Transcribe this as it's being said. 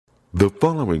The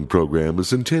following program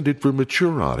is intended for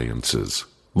mature audiences.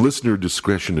 Listener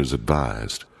discretion is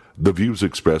advised. The views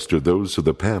expressed are those of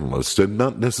the panelists and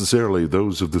not necessarily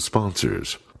those of the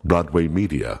sponsors, Broadway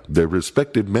Media, their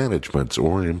respective managements,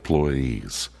 or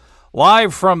employees.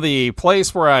 Live from the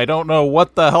place where I don't know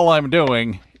what the hell I'm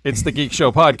doing, it's the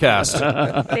Geekshow podcast.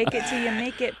 Fake it till you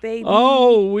make it, baby.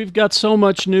 Oh, we've got so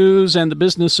much news and the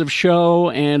business of show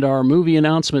and our movie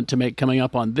announcement to make coming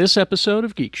up on this episode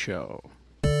of Geekshow.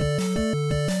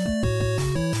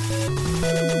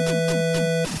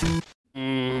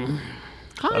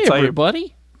 Hi,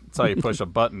 everybody. That's how you push a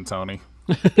button, Tony.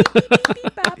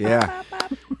 Yeah.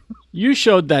 You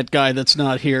showed that guy that's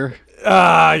not here.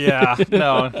 Yeah.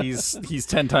 No, he's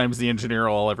 10 times the engineer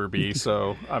I'll ever be,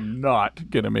 so I'm not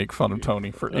going to make fun of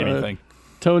Tony for anything.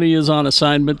 Tony is on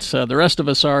assignment. The rest of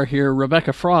us are here.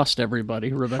 Rebecca Frost,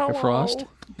 everybody. Rebecca Hello. Frost.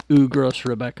 Ooh, gross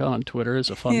Rebecca on Twitter is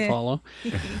a fun follow.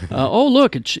 Oh,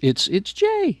 look, it's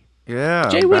Jay. Yeah.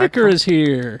 Jay Whitaker is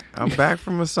here. I'm back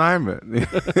from assignment.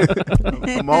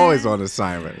 I'm always on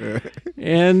assignment.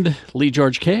 And Lee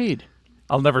George Cade.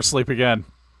 I'll never sleep again.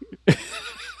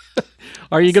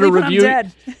 Are you going to review?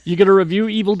 Dead. You going to review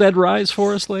Evil Dead Rise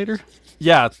for us later?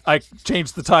 Yeah, I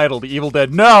changed the title to Evil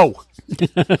Dead. No!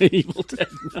 Evil Dead,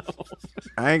 no.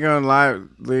 I ain't gonna lie,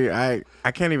 Lee. I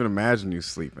can't even imagine you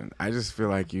sleeping. I just feel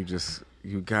like you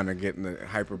kind of get in the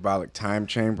hyperbolic time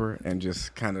chamber and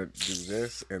just kind of do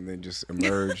this and then just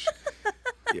emerge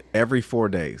every 4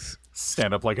 days.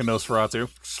 Stand up like a Nosferatu.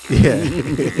 Yeah.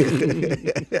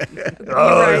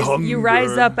 You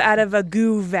rise up out of a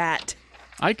goo vat.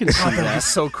 I can see that. That's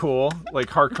so cool. Like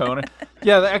Harkonnen.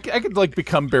 Yeah, I could like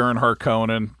become Baron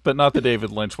Harkonnen, but not the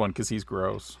David Lynch one because he's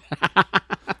gross.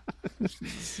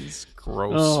 He's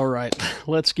gross. All right,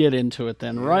 let's get into it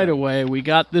then. Right away, we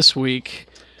got this week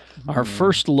our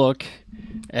first look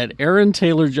at Aaron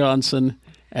Taylor Johnson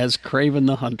as Kraven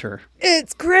the Hunter.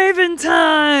 It's Kraven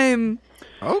time.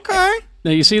 Okay. Now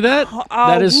you see that?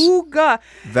 Awooga.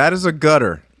 That is a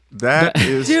gutter. That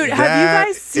is. Dude, have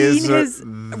you guys seen his?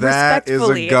 That is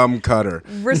a gum cutter.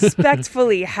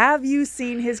 Respectfully, have you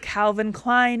seen his Calvin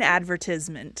Klein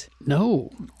advertisement?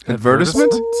 No.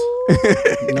 Advertisement?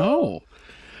 No.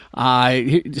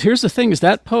 Here's the thing: is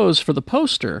that pose for the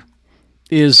poster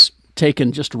is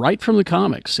taken just right from the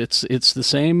comics. It's the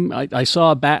same. I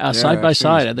saw a side by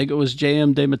side. I think it was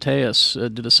J.M.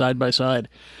 DeMatteis did a side by side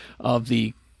of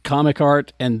the comic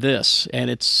art and this, and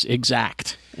it's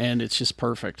exact, and it's just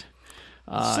perfect.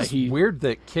 It's weird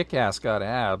that Kick-Ass got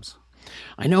abs.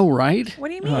 I know, right? What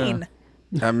do you mean?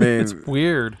 I mean, It's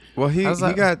weird. well, he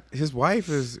got his wife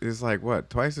is like what,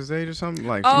 twice his age or something?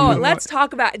 Like, Oh, let's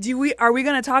talk about. Are we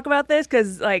going to talk about this?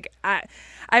 Because like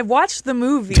I watched the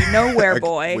movie Nowhere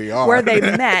Boy we are. where they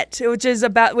met, which is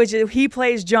he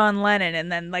plays John Lennon,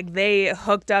 and then like they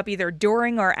hooked up either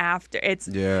during or after. It's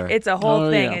a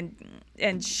whole thing, yeah.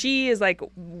 and she is like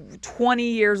 20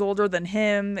 years older than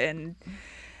him, and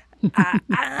I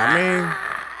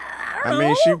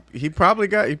mean, he probably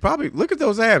look at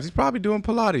those abs. He's probably doing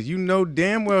Pilates. You know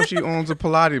damn well she owns a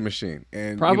Pilates machine,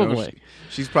 and Probably.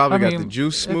 she's probably got the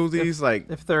juice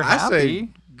smoothies. If they're I happy.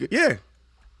 say, yeah,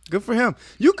 good for him.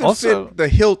 You could Also- fit the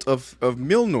hilt of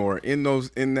Milnor in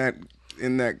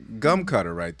that gum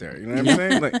cutter right there. You know what I'm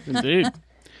saying? Like, Indeed.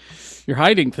 You're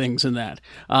hiding things in that.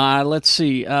 Let's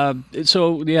see.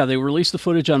 So, they released the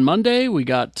footage on Monday. We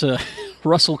got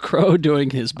Russell Crowe doing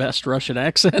his best Russian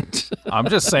accent. I'm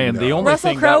just saying the only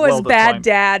Russell thing Crowe that is well bad defined-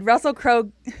 dad. Russell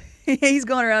Crowe, he's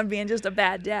going around being just a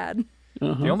bad dad.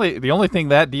 The only thing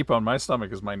that deep on my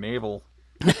stomach is my navel.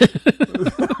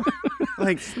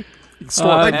 like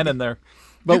Store a pen in there.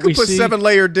 But you could we put see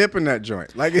 7-layer dip in that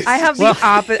joint. Like I have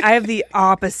the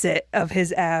opposite of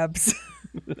his abs.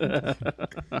 I'm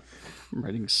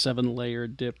writing 7-layer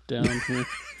dip down here.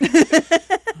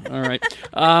 All right.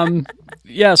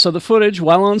 So the footage,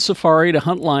 while on safari to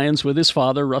hunt lions with his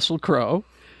father, Russell Crowe,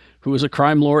 who is a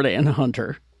crime lord and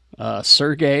hunter,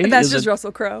 Sergei... That's just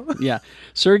Russell Crowe. Yeah.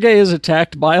 Sergei is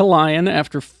attacked by a lion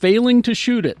after failing to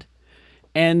shoot it.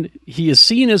 And he is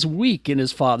seen as weak in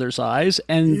his father's eyes,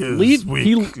 and he leaves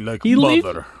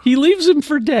him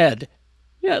for dead.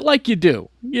 Yeah, like you do,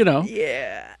 you know.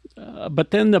 Yeah. But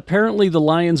then apparently the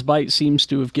lion's bite seems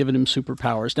to have given him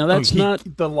superpowers. Now that's not...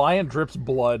 The lion drips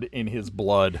blood in his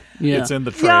blood. Yeah. It's in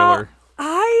the trailer.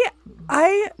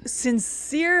 I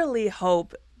sincerely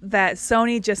hope that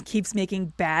Sony just keeps making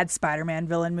bad Spider-Man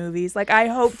villain movies. Like, I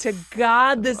hope to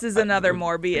God this is another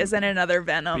Morbius and another It'd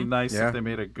be Venom. nice if they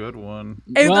made a good one.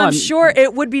 I'm sure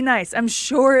it would be nice.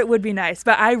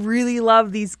 But I really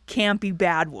love these campy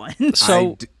bad ones.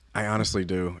 So I honestly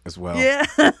do as well. Yeah.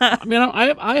 I mean,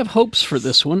 I have hopes for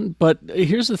this one, but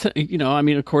here's the thing. You know, I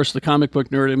mean, of course, the comic book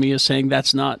nerd in me is saying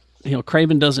that's not. You know,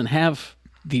 Kraven doesn't have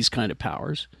these kind of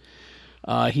powers.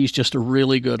 He's just a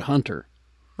really good hunter,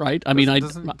 right? I mean,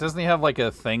 doesn't he have like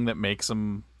a thing that makes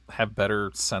him have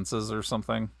better senses or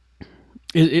something?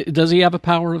 Does he have a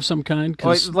power of some kind?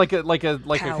 Like a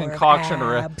concoction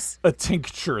or a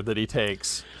tincture that he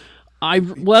takes. I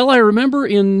remember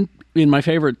in my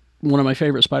favorite. One of my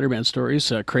favorite Spider-Man stories,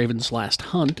 Kraven's Last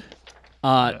Hunt,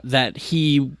 that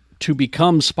he, to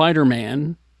become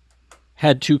Spider-Man,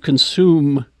 had to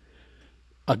consume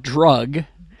a drug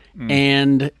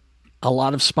and a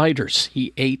lot of spiders.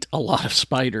 He ate a lot of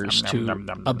spiders to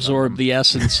absorb the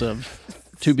essence of,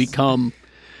 to become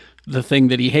the thing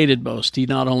that he hated most. He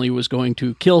not only was going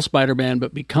to kill Spider-Man,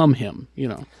 but become him, you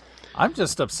know. I'm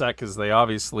just upset because they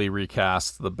obviously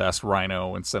recast the best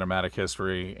Rhino in cinematic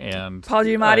history and Paul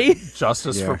Giamatti.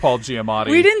 Justice for Paul Giamatti.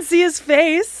 We didn't see his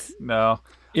face. No.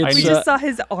 We just saw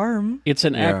his arm. It's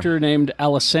an actor named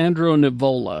Alessandro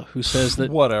Nivola who says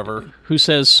that who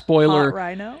says spoiler Hot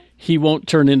Rhino? He won't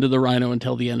turn into the Rhino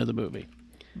until the end of the movie.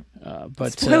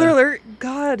 But spoiler alert,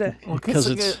 God. Because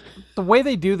it's the way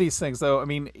they do these things, though. I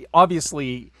mean,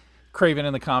 obviously, Kraven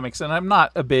in the comics, and I'm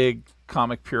not a big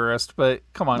comic purist, but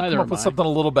come on, come up with something a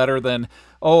little better than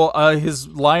his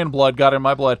lion blood got in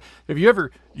my blood. You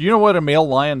know what a male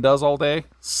lion does all day?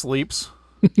 Sleeps.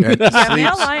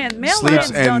 Male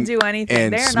lions don't do anything.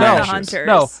 They're not the hunters.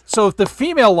 No. So if the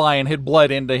female lion had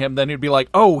blood into him, then he'd be like,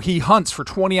 oh, he hunts for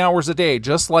 20 hours a day,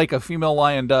 just like a female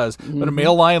lion does. But a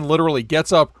male lion literally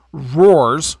gets up,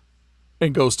 roars,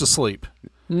 and goes to sleep.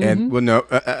 And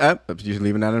you're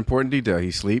leaving out an important detail.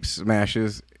 He sleeps,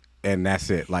 smashes, and that's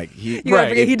it. Like he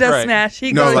does smash.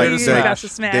 He got to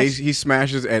smash. He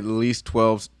smashes at least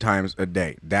 12 times a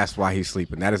day. That's why he's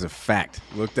sleeping. That is a fact.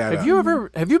 Look that up.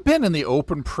 Have you been in the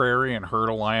open prairie and heard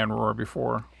a lion roar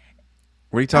before?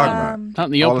 What are you talking about? Not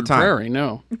in the open prairie,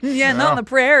 no. Yeah, not in the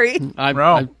prairie.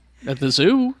 At the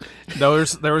zoo. No,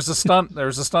 there was a stunt. There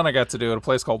was a stunt I got to do at a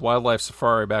place called Wildlife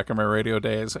Safari back in my radio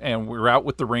days, and we were out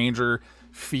with the ranger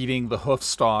feeding the hoof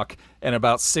stock, and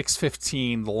about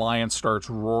 6:15 the lion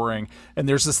starts roaring, and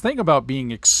there's this thing about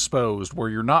being exposed where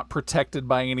you're not protected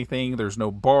by anything. There's no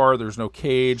bar, there's no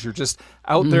cage. You're just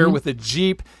out there with a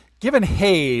Jeep giving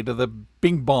hay to the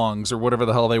bing bongs or whatever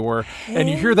the hell they were, and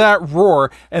you hear that roar,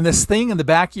 and this thing in the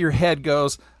back of your head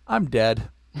goes, I'm dead.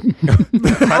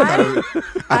 I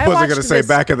wasn't going to say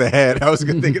back of the head. I was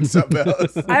going to think it's something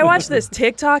else. I watched this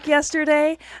TikTok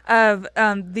yesterday of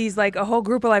these like a whole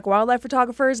group of like wildlife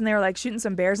photographers, and they were like shooting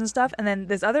some bears and stuff. And then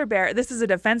this other bear, this is a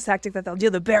defense tactic that they'll do.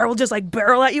 The bear will just like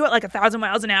barrel at you at like 1,000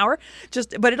 miles an hour,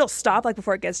 but it'll stop like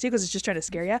before it gets to you because it's just trying to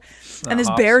scare you. And this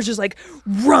bear is just like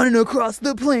running across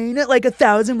the plain at like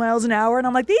 1,000 miles an hour, and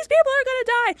I'm like, these people are gonna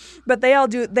die. But they all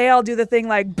do the thing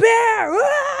like bear,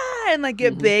 and like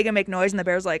get big and make noise, and the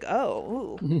bear's like,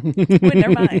 oh, wait,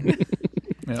 never mind.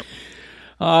 Yep.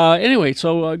 Anyway,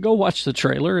 so go watch the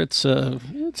trailer. It's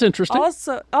interesting.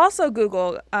 Also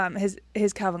Google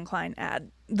his Calvin Klein ad,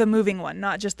 the moving one,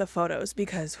 not just the photos,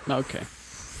 because okay,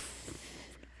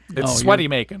 it's sweaty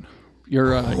making.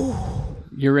 You're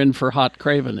in for hot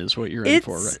Kraven, is what you're in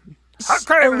for, right? It's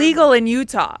illegal in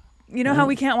Utah. You know how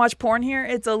we can't watch porn here?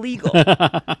 It's illegal.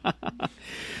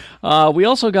 We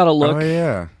also got to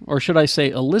look, or should I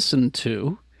say, listen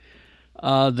to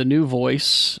the new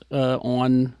voice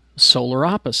on Solar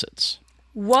Opposites.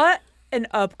 What an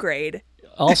upgrade!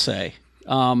 I'll say,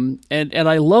 and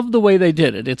I love the way they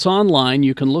did it. It's online;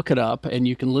 you can look it up and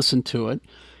you can listen to it.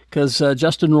 Because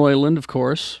Justin Roiland, of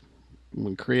course,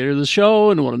 the creator of the show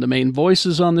and one of the main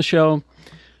voices on the show,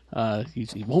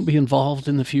 he won't be involved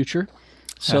in the future.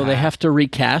 So they have to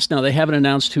recast. Now, they haven't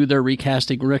announced who they're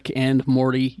recasting Rick and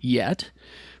Morty yet,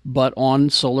 but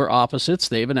on Solar Opposites,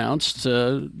 they've announced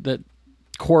that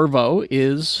Corvo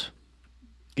is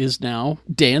now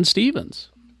Dan Stevens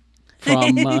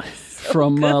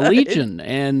from Legion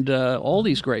and all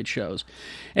these great shows.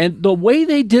 And the way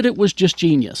they did it was just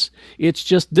genius. It's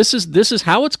just this is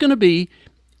how it's going to be,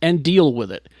 and deal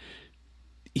with it.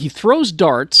 He throws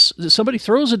darts. Somebody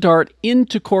throws a dart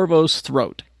into Corvo's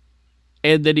throat.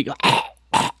 And then he goes,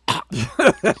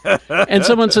 and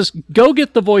someone says, go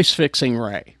get the voice-fixing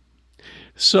ray.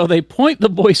 So they point the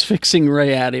voice-fixing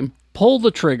ray at him, pull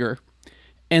the trigger,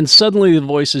 and suddenly the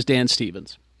voice is Dan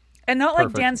Stevens. And not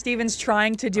like Dan Stevens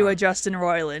trying to do a Justin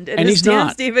Roiland. And he's Dan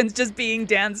not. Stevens just being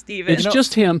Dan Stevens. It's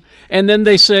just him. And then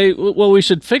they say, well, we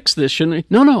should fix this, shouldn't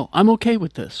we? No, I'm okay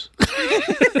with this.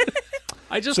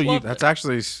 I just So you- love That's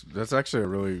actually a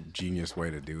really genius way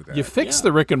to do that. You fix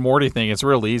the Rick and Morty thing. It's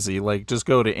real easy. Like, just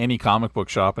go to any comic book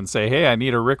shop and say, "Hey, I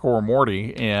need a Rick or a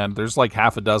Morty," and there's like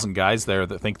half a dozen guys there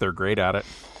that think they're great at it.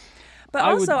 But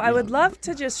I also, would- I would love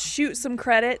to just shoot some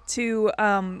credit to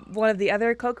one of the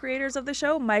other co-creators of the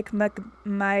show, Mike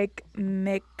McMahon.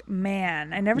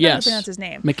 I never know how to pronounce his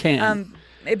name. McCann.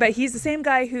 But he's the same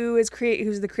guy who's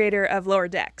the creator of Lower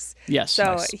Decks. Yes. So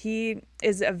Nice. he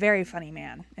is a very funny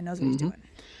man and knows what he's doing.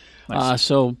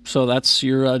 So that's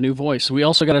your new voice. We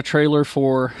also got a trailer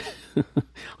for.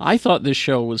 I thought this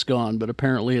show was gone, but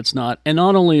apparently it's not. And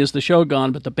not only is the show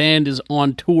gone, but the band is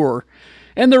on tour,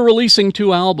 and they're releasing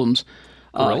 2 albums.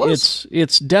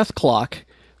 It's Death Clock,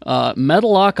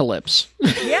 Metalocalypse.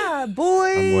 Yeah,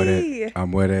 boy.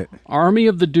 I'm with it. Army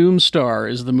of the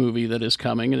Doomstar is the movie that is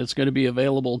coming, and it's going to be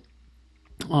available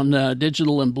on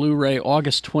digital and Blu-ray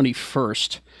August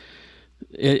 21st.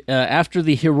 After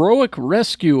the heroic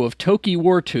rescue of Toki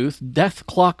Wartooth, Death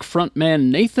Clock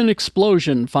frontman Nathan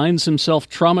Explosion finds himself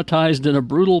traumatized in a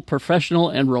brutal professional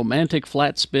and romantic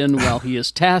flat spin while he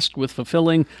is tasked with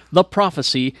fulfilling the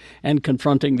prophecy and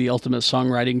confronting the ultimate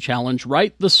songwriting challenge,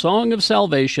 write the song of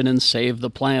salvation and save the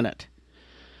planet.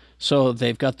 So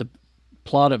they've got the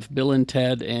plot of Bill and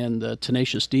Ted and the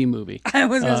Tenacious D movie. I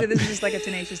was going to say this is just like a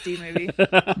Tenacious D movie.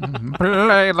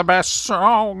 Play the best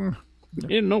song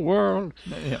in the world.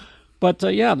 Yeah. But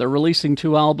they're releasing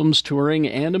 2 albums, touring,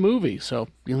 and a movie. So,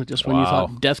 just when you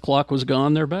thought Death Clock was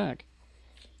gone, they're back.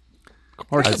 Of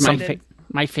course,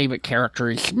 my favorite character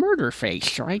is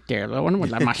Murderface, right there, the one with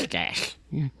the mustache.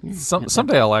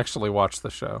 Someday I'll actually watch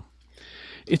the show.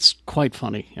 It's quite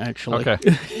funny, actually. Okay.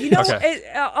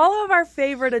 All of our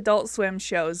favorite Adult Swim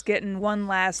shows getting one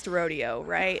last rodeo,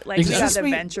 right? Like we got the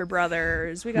Venture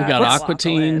Brothers, we got Aqua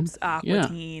Teen. Aqua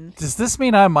Teen. Does this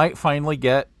mean I might finally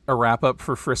get a wrap up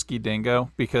for Frisky Dingo?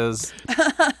 Because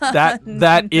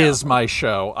that is my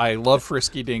show. I love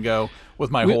Frisky Dingo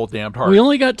with my whole damned heart. We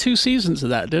only got 2 seasons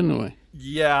of that, didn't we?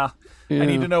 Yeah. I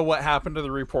need to know what happened to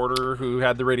the reporter who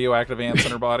had the radioactive ants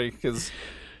in her body, because...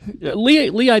 Yeah.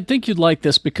 Lee, I think you'd like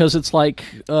this because it's like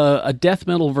a death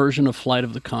metal version of Flight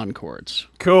of the Conchords.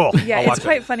 Cool. Yeah, it's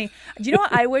quite funny. Do you know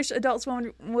what I wish Adult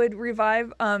Swim would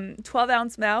revive?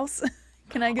 12-ounce Mouse.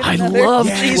 Can I get another love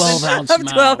season 12-ounce of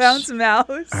Mouse. 12-ounce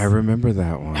Mouse? I remember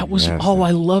that one. That was Yes.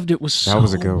 I loved it. It was so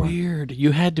was a good one. weird.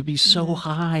 You had to be so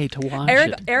high to watch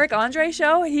it. Eric Andre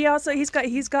show. He's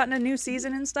gotten a new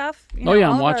season and stuff. I'm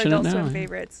all watching our it Adult now. Swim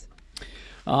favorites.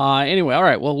 Anyway, all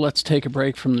right, well, let's take a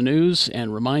break from the news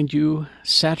and remind you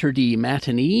Saturday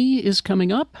Matinee is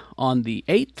coming up on the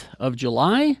 8th of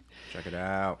July. Check it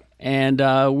out. And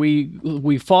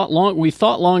we thought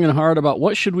long and hard about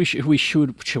what should we show a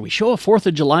 4th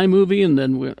of July movie, and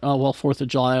then 4th of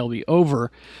July will be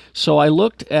over. So I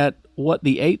looked at what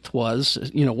the 8th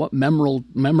was, what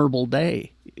memorable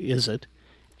day is it,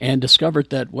 and discovered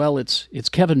that it's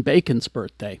Kevin Bacon's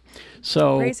birthday.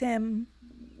 So Praise him.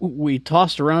 We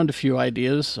tossed around a few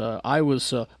ideas. I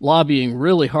was lobbying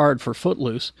really hard for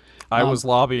Footloose. I was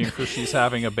lobbying for She's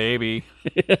Having a Baby.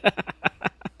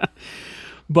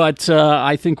 But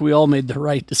I think we all made the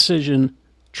right decision.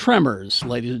 Tremors,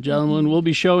 ladies and gentlemen. We'll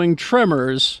be showing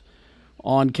Tremors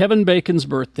on Kevin Bacon's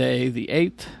birthday, the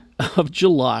 8th of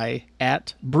July,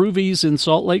 at Broovies in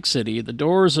Salt Lake City. The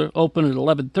doors are open at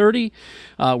 11:30.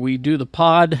 We do the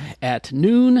pod at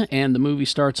noon, and the movie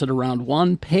starts at around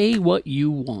 1. Pay what you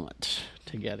want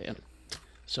to get in.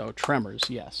 So, Tremors,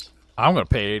 yes. I'm going to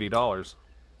pay $80.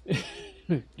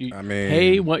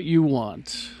 Pay what you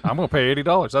want. I'm going to pay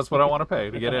 $80. That's what I want to pay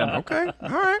to get in. Okay, all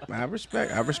right. I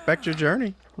respect your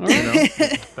journey.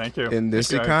 Thank you. In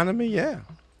this economy, yeah.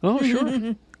 Oh, sure.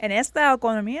 En esta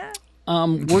economía.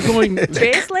 We're going... 3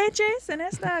 leches en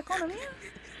esta economía.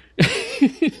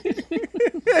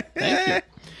 Thank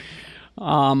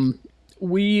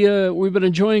you. We've been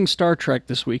enjoying Star Trek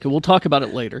this week, and we'll talk about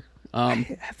it later.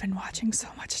 I've been watching so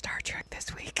much Star Trek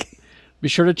this week. Be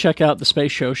sure to check out the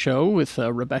Space Show with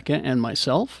Rebecca and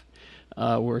myself.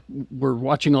 We're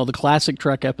watching all the classic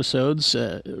Trek episodes.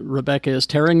 Rebecca is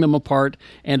tearing them apart,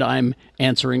 and I'm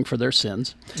answering for their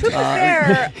sins. To be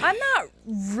fair, I'm not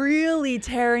really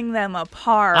tearing them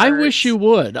apart. I wish you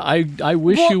would. I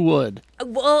wish you would.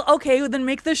 Well, okay, then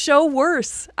make the show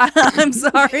worse. I'm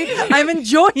sorry. I'm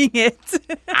enjoying it.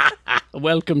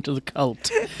 Welcome to the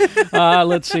cult.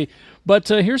 Let's see. But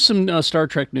here's some Star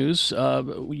Trek news.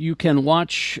 You can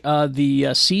watch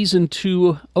the Season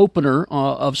 2 opener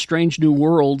of Strange New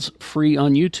Worlds free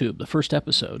on YouTube, the first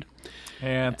episode.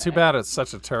 And too bad it's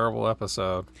such a terrible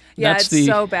episode. Yeah, That's it's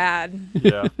so bad.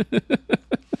 Yeah.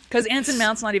 Because Anson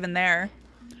Mount's not even there.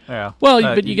 Yeah. Well,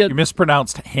 but you get... You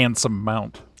mispronounced handsome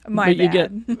mount. My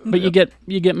bad. You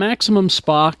get maximum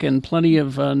Spock and plenty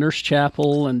of Nurse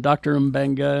Chapel and Dr.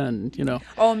 Mbenga and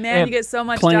Oh man, And you get so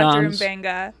much Klingons. Dr.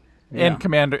 Mbenga. And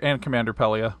Commander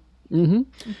Pelia.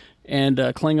 and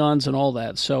Klingons and all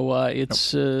that. So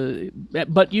it's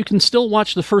but you can still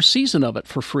watch the first season of it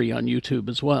for free on YouTube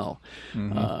as well.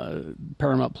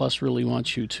 Paramount Plus really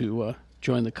wants you to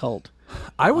join the cult.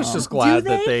 I was just glad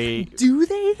that they Do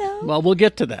they though? Well, we'll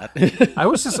get to that. I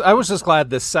was just glad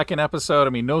this second episode, I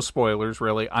mean, no spoilers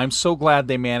really. I'm so glad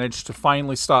they managed to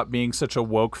finally stop being such a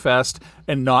woke fest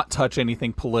and not touch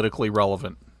anything politically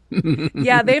relevant.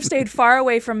 Yeah, they've stayed far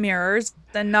away from mirrors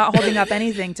and not holding up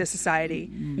anything to society.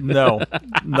 No,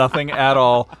 nothing at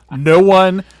all. No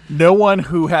one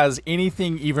who has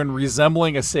anything even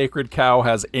resembling a sacred cow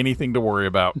has anything to worry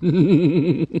about.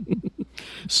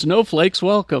 Snowflakes,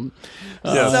 welcome.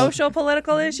 Yes. Social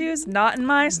political issues, not in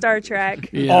my Star Trek.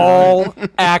 Yeah. All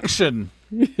action.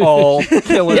 All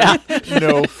killer,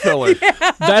 no filler.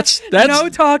 That's No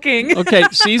talking. okay.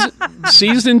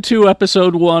 Season 2,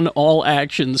 episode 1, all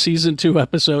action. Season 2,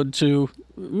 episode 2,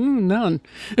 none.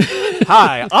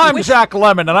 Hi, I'm Jack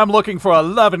Lemmon, and I'm looking for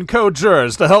 11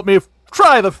 co-jurors to help me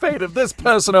try the fate of this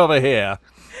person over here.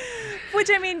 Which,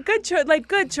 I mean, good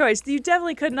choice. You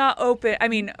definitely could not open. I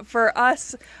mean, for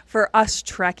us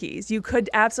Trekkies, you could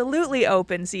absolutely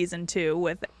open season 2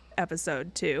 with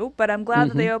episode 2. But I'm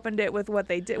glad that they opened it with what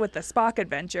they did with the Spock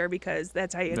adventure, because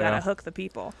that's how you gotta hook the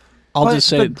people. I'll just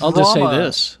say drama-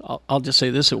 this. I'll just say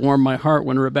this. It warmed my heart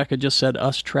when Rebecca just said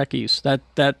 "us Trekkies." That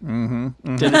did it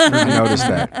for I me. noticed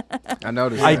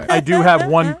that. I do have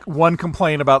one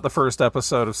complaint about the first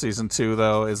episode of season 2,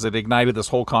 though, is it ignited this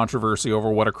whole controversy over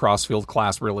what a crossfield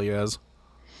class really is.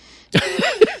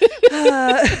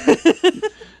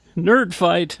 Nerd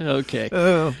fight. Okay.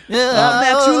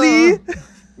 Actually,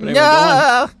 Anyway,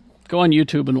 go on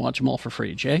YouTube and watch them all for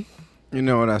free. Jay. You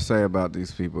know what I say about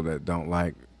these people that don't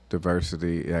like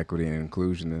diversity, equity, and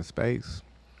inclusion in space?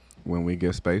 When we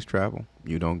get space travel,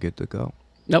 you don't get to go.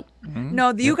 Nope.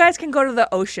 no, you guys can go to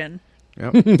the ocean.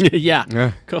 Yep. Yeah.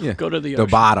 Yeah. Go to the The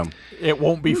ocean. bottom. It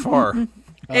won't be far.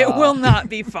 It will not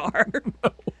be far.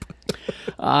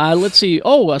 Let's see.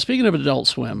 Oh, speaking of Adult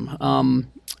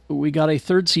Swim, we got a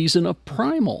third season of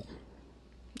Primal.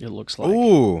 It looks like.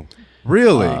 Ooh,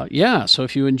 really? Yeah. So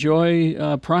if you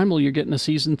enjoy Primal, you're getting a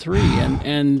season 3,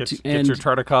 and Get your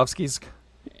Tartakovskys.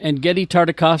 And Getty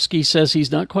Tartakovsky says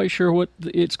he's not quite sure what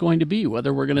it's going to be,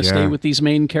 whether we're going to stay with these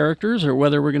main characters or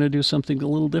whether we're going to do something a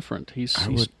little different.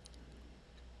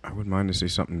 I would mind to see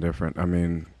something different. I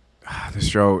mean, this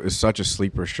show is such a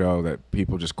sleeper show that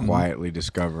people just quietly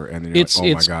discover, and then you're like,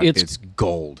 oh my God, it's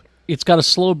gold. It's got a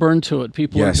slow burn to it.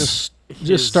 People are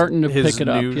just starting to his pick it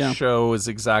up. His Yeah. new show is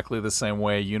exactly the same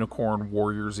way. Unicorn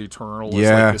Warriors Eternal is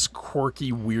Yeah. like this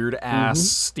quirky, weird-ass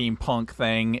steampunk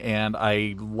thing, and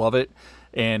I love it.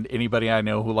 And anybody I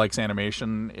know who likes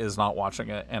animation is not watching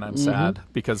it, and I'm sad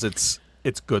because it's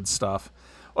good stuff.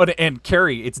 Oh, and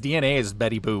Carrie, its DNA is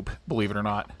Betty Boop, believe it or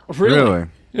not. Really?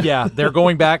 Yeah, they're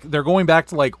going back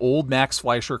to like old Max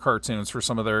Fleischer cartoons for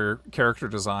some of their character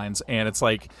designs, and it's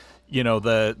like,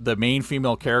 the main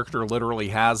female character literally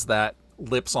has that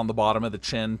lips on the bottom of the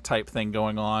chin type thing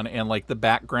going on, and like the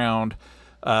background,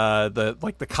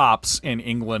 the cops in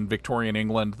England, Victorian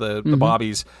England, the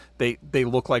bobbies, they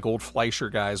look like old Fleischer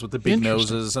guys with the big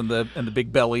noses and the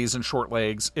big bellies and short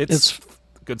legs. It's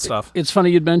good stuff. It's funny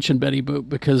you'd mention Betty Boop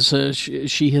because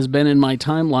she has been in my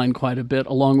timeline quite a bit,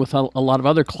 along with a lot of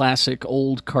other classic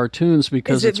old cartoons.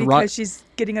 Because Is it because she's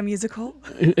getting a musical?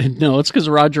 No, it's because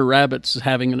Roger Rabbit's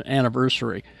having an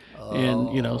anniversary.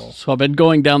 And, so I've been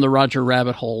going down the Roger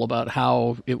Rabbit hole about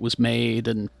how it was made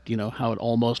and, how it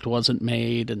almost wasn't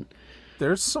made. And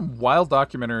there's some wild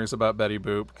documentaries about Betty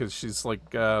Boop because she's like,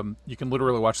 you can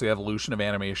literally watch the evolution of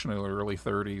animation in the early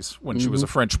 30s when she was a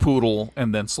French poodle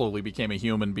and then slowly became a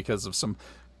human because of some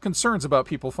concerns about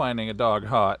people finding a dog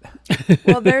hot.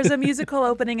 Well, there's a musical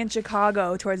opening in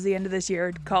Chicago towards the end of this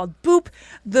year called Boop,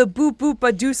 the Boop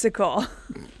Boopadoosicle.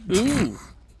 ooh.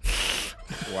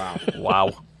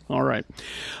 Wow. All right.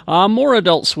 More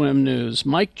Adult Swim news.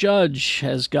 Mike Judge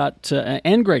has got,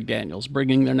 and Greg Daniels,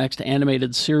 bringing their next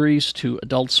animated series to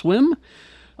Adult Swim.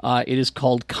 It is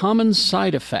called Common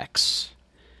Side Effects.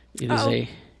 It is a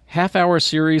half-hour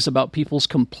series about people's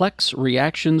complex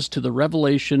reactions to the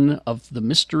revelation of the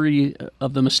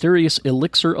mysterious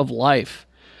elixir of life.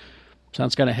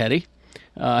 Sounds kind of heady.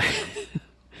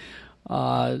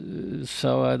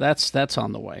 So that's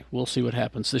on the way. We'll see what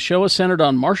happens. The show is centered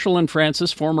on Marshall and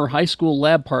Francis, former high school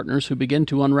lab partners who begin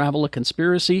to unravel a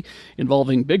conspiracy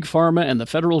involving Big Pharma and the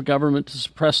federal government to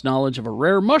suppress knowledge of a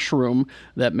rare mushroom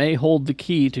that may hold the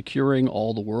key to curing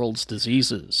all the world's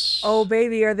diseases. Oh,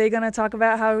 baby, are they going to talk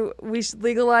about how we should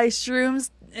legalize shrooms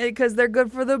because they're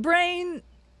good for the brain?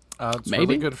 It's Maybe.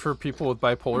 really good for people with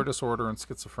bipolar disorder and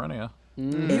schizophrenia.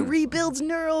 It rebuilds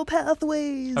neural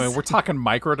pathways. I mean, we're talking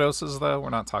microdoses, though. We're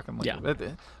not talking like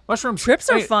mushrooms. Trips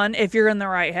are fun if you're in the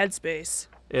right headspace.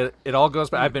 It all goes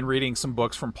back. I've been reading some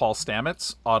books from Paul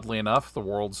Stamets, oddly enough, the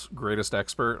world's greatest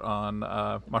expert on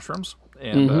mushrooms.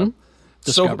 And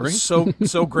Discovery.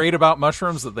 so great about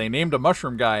mushrooms that they named a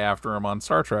mushroom guy after him on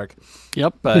Star Trek.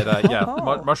 Yep.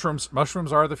 But mushrooms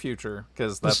are the future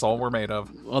because that's all we're made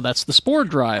of. Well, that's the spore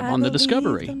drive on the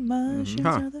Discovery. The mushrooms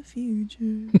are the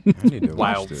future. I need to watch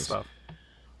Wild this. stuff.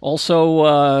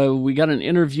 Also, we got an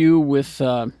interview with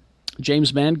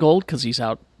James Mangold because he's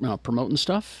out promoting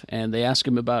stuff, and they asked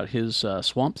him about his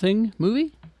Swamp Thing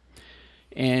movie,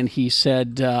 and he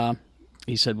said,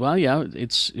 "Well, yeah,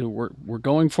 we're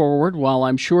going forward. While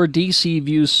I'm sure DC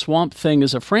views Swamp Thing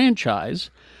as a franchise,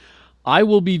 I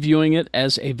will be viewing it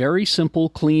as a very simple,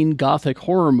 clean, gothic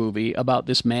horror movie about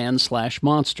this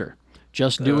man/monster.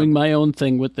 Just doing my own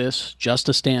thing with this, just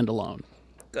a standalone."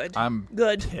 Good. I'm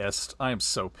good. pissed. I am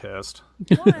so pissed.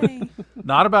 Why?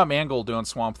 Not about Mangold doing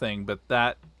Swamp Thing, but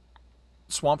that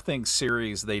Swamp Thing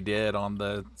series they did on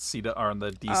the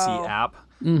DC app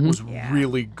was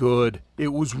really good. It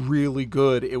was really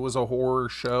good. It was a horror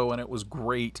show and it was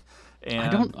great.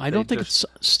 And I don't think it's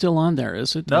still on there,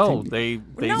 is it? No, they No,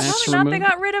 probably not. They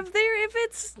got rid of their. If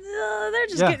it's, they're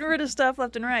just getting rid of stuff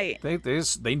left and right. They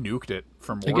nuked it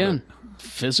from orbit. again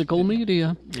physical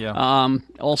media. Yeah.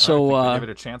 Also, I think they give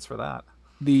it a chance for that.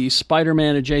 the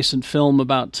Spider-Man adjacent film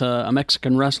about a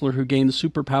Mexican wrestler who gained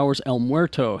superpowers, El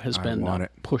Muerto, has been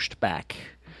pushed back.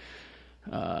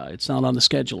 It's not on the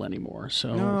schedule anymore.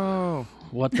 So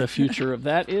what the future of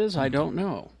that is, I don't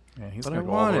know. Yeah, he's going to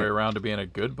go all the way around to being a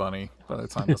good bunny by the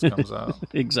time this comes out.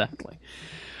 Exactly.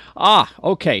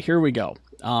 Okay, here we go.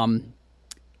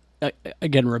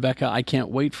 Again, Rebecca, I can't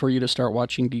wait for you to start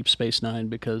watching Deep Space Nine,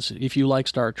 because if you like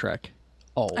Star Trek,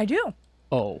 I do.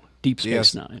 Deep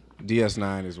Space Nine.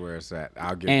 DS9 is where it's at.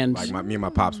 I'll get me and my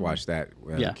pops watched that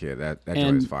as a kid. That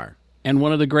joint is fire. And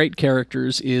one of the great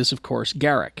characters is, of course,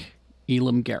 Garak,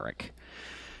 Elam Garak.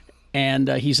 And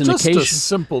he's a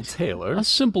simple tailor. A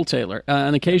simple tailor,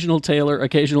 an occasional tailor,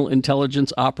 occasional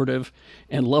intelligence operative,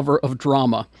 and lover of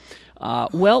drama.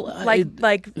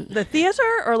 Like the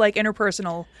theater or like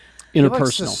interpersonal? Interpersonal. He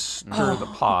likes to stir the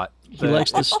pot. He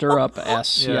likes to stir up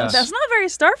S. Yeah. Yes. That's not very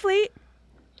Starfleet.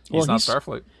 He's not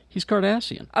Starfleet. He's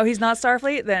Cardassian. Oh, he's not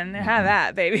Starfleet? Then have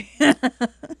that, baby.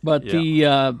 But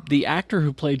the actor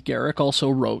who played Garak also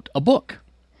wrote a book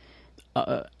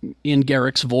in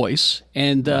Garak's voice,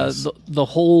 and the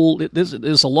whole this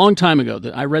is a long time ago.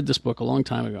 I read this book a long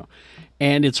time ago,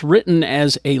 and it's written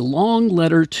as a long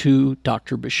letter to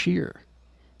Dr. Bashir,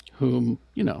 whom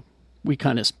we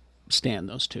kind of stand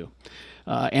those two,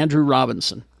 Andrew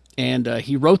Robinson, and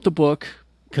he wrote the book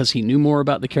because he knew more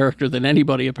about the character than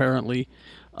anybody apparently.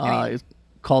 It's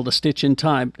called A Stitch in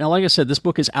Time. Now, like I said, this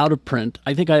book is out of print.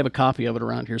 I think I have a copy of it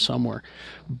around here somewhere.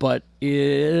 But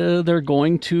they're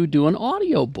going to do an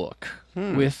audio book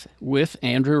with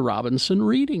Andrew Robinson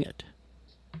reading it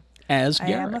as Garak.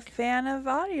 I am a fan of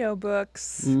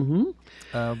audiobooks.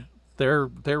 Mm-hmm.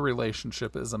 Their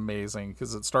relationship is amazing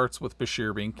because it starts with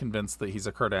Bashir being convinced that he's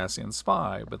a Cardassian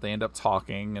spy, but they end up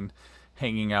talking and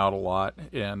hanging out a lot,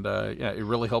 and it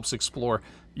really helps explore.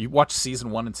 You watch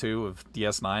season 1 and 2 of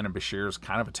DS9, and Bashir is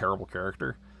kind of a terrible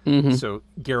character. Mm-hmm. So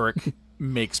Garak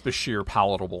makes Bashir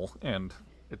palatable, and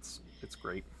it's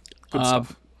great. Good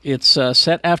stuff. It's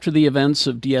set after the events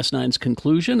of DS9's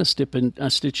conclusion. A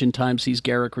Stitch in Time sees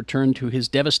Garak return to his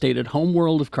devastated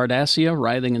homeworld of Cardassia,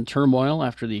 writhing in turmoil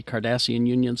after the Cardassian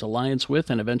Union's alliance with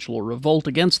and eventual revolt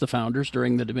against the Founders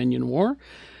during the Dominion War.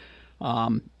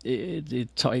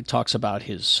 It talks about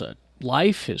his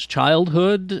life, his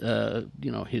childhood,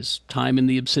 his time in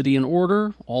the Obsidian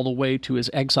Order, all the way to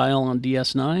his exile on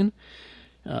DS9.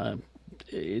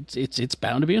 It's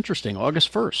bound to be interesting.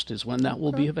 August 1st is when that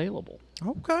will be available.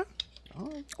 Okay.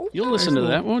 You'll listen to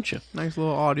that, won't you? Nice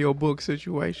little audiobook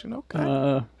situation.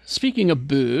 Okay. Speaking of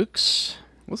books,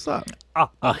 what's up?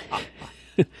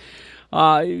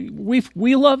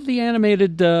 We love the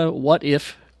animated What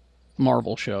If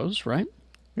Marvel shows, right?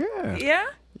 Yeah.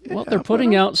 Well, they're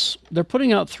putting out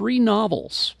 3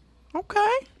 novels.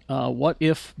 Okay. What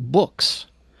If books,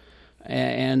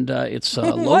 and it's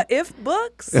What if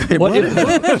books? What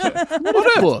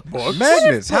if books?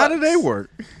 Magnets, how do they work?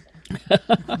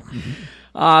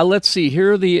 Let's see.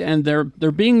 Here are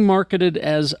they're being marketed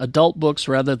as adult books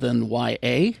rather than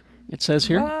YA. It says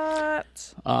here. What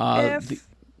if?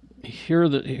 Here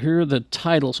are the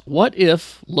titles. What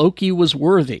if Loki was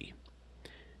worthy?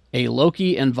 A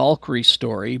Loki and Valkyrie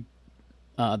story.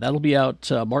 That'll be out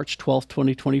March 12th,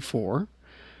 2024.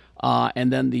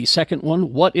 And then the second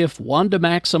one, What if Wanda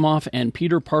Maximoff and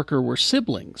Peter Parker were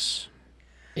siblings?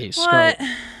 A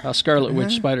Scarlet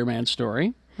Witch Spider-Man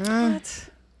story. What?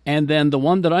 And then the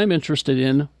one that I'm interested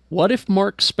in, What if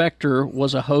Mark Spector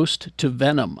was a host to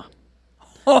Venom?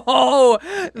 Oh,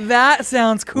 that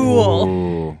sounds cool.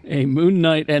 Ooh. A Moon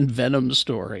Knight and Venom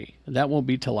story. That won't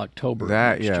be till October.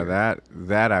 That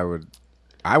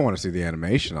I want to see the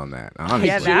animation on that. Honestly.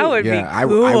 Yeah, that would be cool. I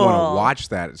want to watch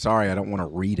that. Sorry, I don't want to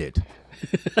read it.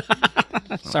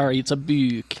 Sorry, it's a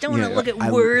book. Don't want to look at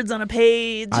words on a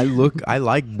page. I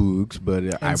like books,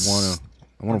 but I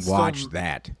want to watch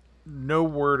that. No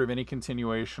word of any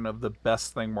continuation of the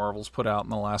best thing Marvel's put out in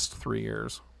the last 3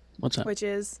 years. What's that? Which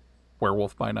is?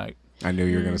 Werewolf by Night. I knew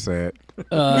you were going to say it.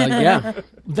 Yeah.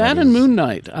 That and Moon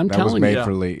Knight. I'm That was telling made you.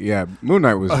 for Lee. Yeah, Moon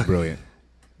Knight was brilliant.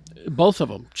 Both of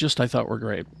them, I thought were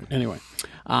great. Anyway,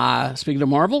 speaking of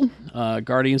Marvel,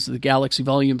 Guardians of the Galaxy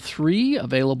Volume 3,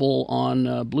 available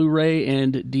on Blu-ray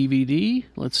and DVD.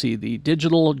 Let's see, the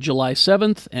digital July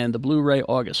 7th and the Blu-ray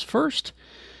August 1st.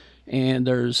 And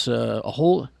there's a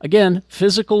whole, again,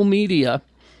 physical media.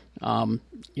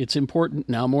 It's important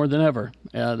now more than ever.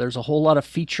 There's a whole lot of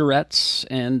featurettes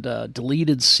and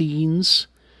deleted scenes.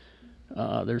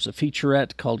 There's a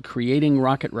featurette called Creating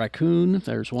Rocket Raccoon.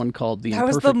 There's one called The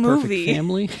Perfect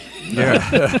Family.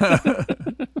 Yeah.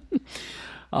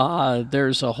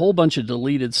 There's a whole bunch of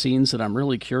deleted scenes that I'm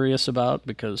really curious about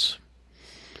because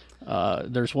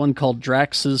there's one called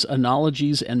Drax's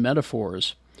Analogies and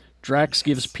Metaphors. Drax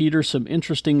gives Peter some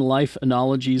interesting life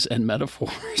analogies and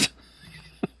metaphors.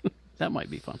 That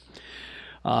might be fun.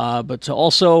 But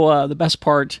also, the best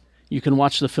part, you can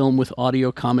watch the film with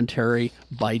audio commentary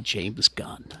by James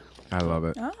Gunn. I love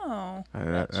it. Oh.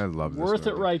 I love this. Worth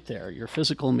it movie. right there, your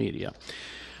physical media.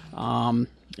 When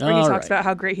he talks about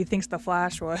how great he thinks The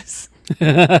Flash was.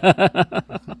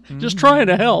 Just trying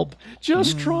to help.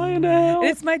 Just trying to help.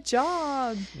 It's my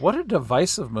job. What a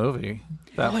divisive movie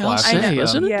that Well, I'll Flash say, has been.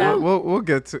 isn't it? Yeah. though? We'll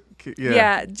get to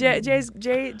Yeah,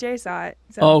 Jay saw it.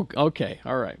 So. Oh, okay.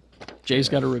 All right. Jay's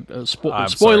got a I'm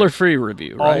spoiler-free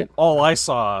review, right? All I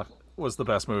saw was the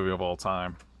best movie of all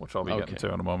time, which I'll be getting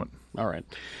to in a moment. All right.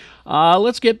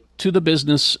 Let's get to the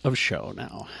business of show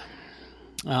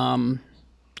now.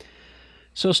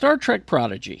 So Star Trek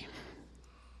Prodigy,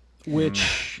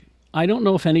 which I don't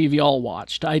know if any of y'all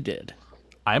watched. I did.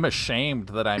 I'm ashamed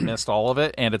that I missed all of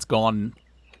it, and it's gone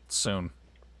soon.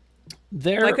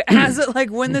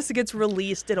 When this gets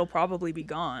released, it'll probably be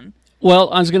gone.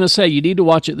 Well, I was going to say, you need to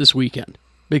watch it this weekend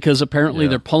because apparently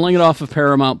they're pulling it off of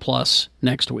Paramount Plus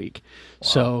next week. Wow.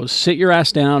 So sit your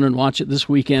ass down and watch it this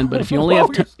weekend. But if you only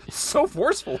have time, so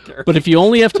forceful, Gary. But if you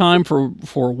only have time for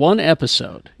one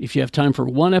episode,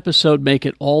 make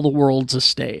it All the World's a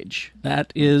Stage.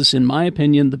 That is, in my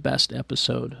opinion, the best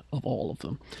episode of all of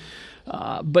them.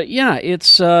 But yeah,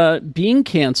 it's being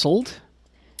canceled.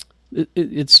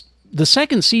 It's the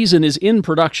second season is in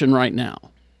production right now.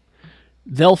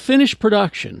 They'll finish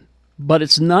production, but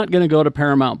it's not going to go to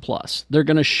Paramount Plus. They're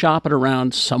going to shop it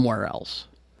around somewhere else.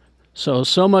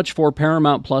 So much for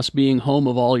Paramount Plus being home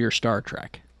of all your Star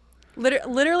Trek.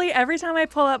 Literally, every time I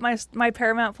pull up my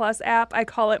Paramount Plus app, I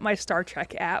call it my Star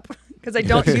Trek app because I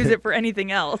don't use it for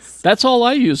anything else. That's all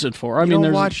I use it for. You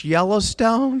don't watch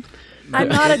Yellowstone? I'm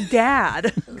not a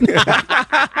dad.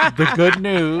 The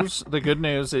good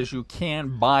news is you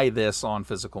can buy this on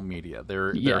physical media.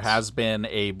 There has been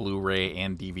a Blu-ray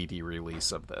and DVD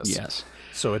release of this. Yes.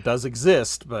 So it does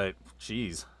exist, but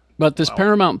geez. But this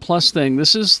Paramount Plus thing,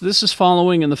 this is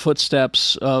following in the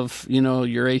footsteps of,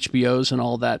 your HBOs and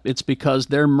all that. It's because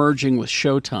they're merging with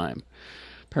Showtime.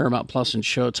 Paramount Plus and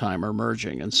Showtime are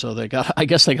merging, and so I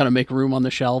guess they got to make room on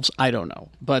the shelves. I don't know,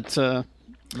 but the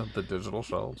digital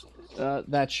shelves.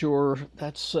 That's your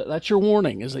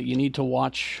warning, is that you need to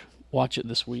watch it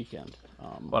this weekend.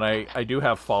 But I do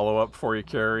have follow-up for you,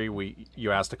 Carrie.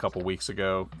 You asked a couple weeks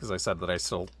ago because I said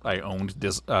that I owned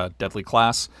Deadly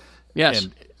Class. Yes.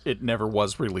 And it never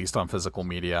was released on physical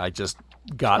media. I just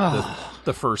got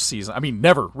the first season. I mean,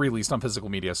 never released on physical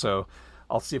media. So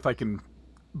I'll see if I can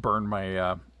burn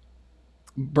my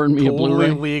burn me totally a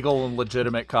Blu-ray legal and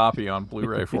legitimate copy on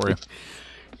Blu-ray for you.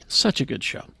 Such a good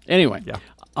show. Anyway, yeah.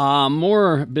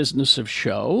 More business of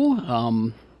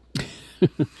show.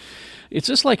 It's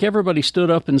just like everybody stood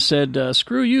up and said,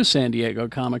 screw you, San Diego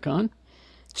Comic-Con.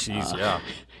 Jeez, yeah.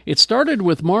 It started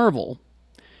with Marvel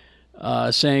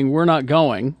saying we're not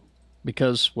going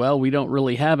because, well, we don't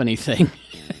really have anything.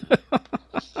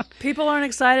 People aren't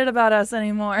excited about us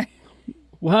anymore.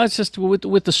 Well, it's just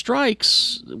with the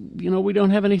strikes, we don't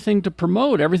have anything to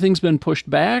promote. Everything's been pushed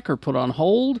back or put on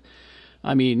hold.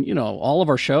 I mean, all of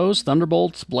our shows,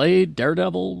 Thunderbolts, Blade,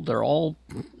 Daredevil, they're all,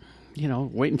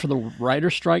 waiting for the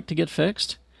writer's strike to get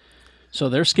fixed. So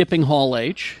they're skipping Hall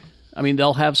H. I mean,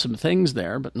 they'll have some things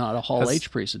there, but not a Hall H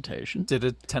presentation. Did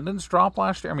attendance drop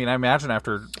last year? I mean, I imagine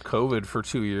after COVID for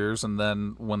 2 years, and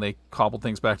then when they cobbled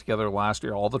things back together last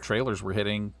year, all the trailers were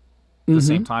hitting the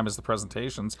same time as the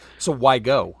presentations. So why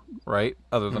go, right?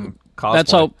 Other than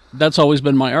cosplay. That's always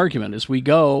been my argument, is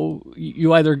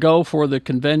you either go for the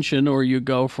convention or you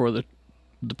go for the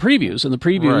previews. And the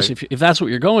previews, Right. if that's what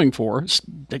you're going for,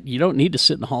 you don't need to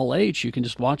sit in Hall H. You can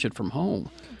just watch it from home.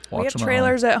 We have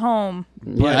trailers at home.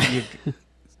 Yeah.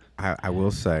 I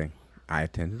will say, I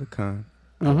attended a con.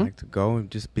 I like to go and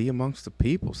just be amongst the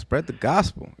people, spread the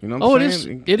gospel. You know what I'm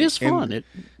saying? It is fun.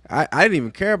 I didn't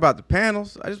even care about the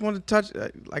panels. I just wanted to touch,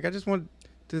 I just wanted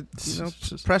to,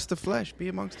 press the flesh, be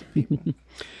amongst the people.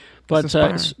 But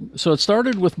so it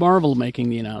started with Marvel making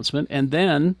the announcement, and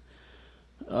then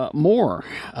More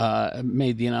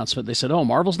made the announcement. They said, "Oh,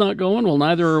 Marvel's not going. Well,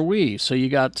 neither are we." So you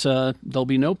got there'll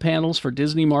be no panels for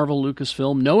Disney, Marvel,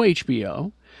 Lucasfilm, no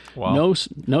HBO. Wow. No Well,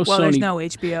 Sony. there's no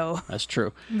HBO That's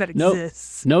true. that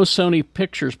exists. No Sony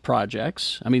Pictures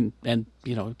projects. I mean, and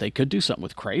they could do something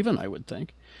with Kraven, I would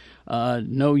think.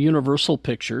 No Universal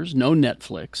Pictures. No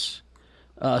Netflix.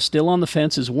 Still on the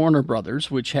fence is Warner Brothers,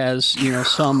 which has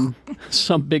some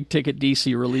big ticket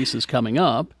DC releases coming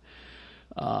up.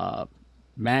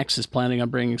 Max is planning on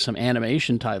bringing some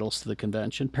animation titles to the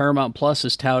convention. Paramount Plus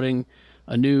is touting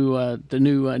the new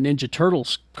Ninja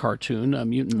Turtles cartoon,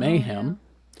 Mutant Mayhem.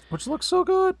 Which looks so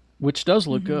good. Which does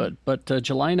look good. But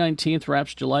July 19th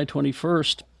wraps July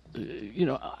 21st.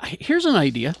 Here's an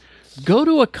idea. Go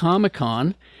to a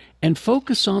Comic-Con and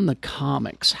focus on the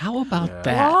comics. How about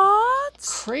that? What?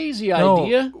 Crazy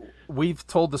idea. We've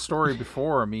told the story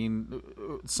before. I mean,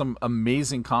 some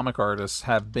amazing comic artists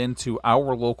have been to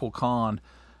our local con,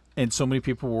 and so many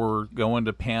people were going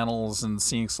to panels and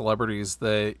seeing celebrities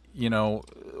that,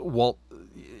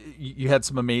 you had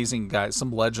some amazing guys,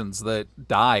 some legends that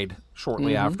died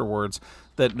shortly afterwards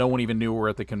that no one even knew were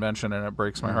at the convention, and it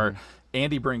breaks my heart.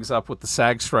 Andy brings up with the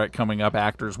SAG strike coming up,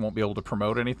 actors won't be able to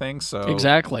promote anything. So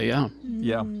Exactly, yeah.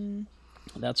 Yeah.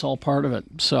 That's all part of it.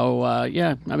 So, I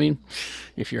mean,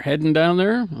 if you're heading down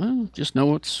there, well, just know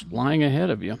what's lying ahead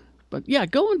of you. But, yeah,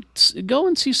 go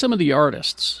and see some of the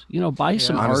artists. Buy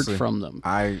some Honestly, art from them.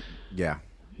 Yeah.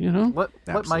 Let Mike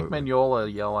Absolutely.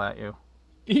 Mignola yell at you.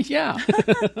 Yeah.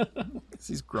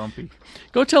 He's grumpy.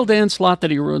 Go tell Dan Slott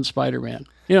that he ruined Spider-Man.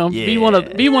 Be one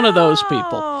of those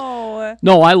people. Oh,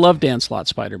 No, I love Dan Slott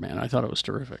Spider-Man. I thought it was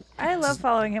terrific. I love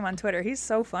following him on Twitter. He's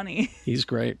so funny. He's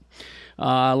great.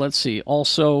 Let's see.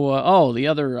 Also, the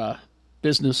other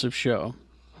business of show.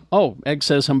 Oh, Egg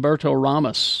says Humberto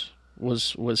Ramos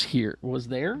was here. Was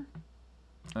there?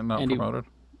 I'm not And he- promoted.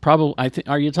 Probably.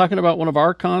 Are you talking about one of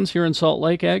our cons here in Salt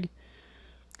Lake, Egg?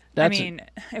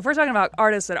 If we're talking about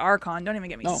artists at Archon, don't even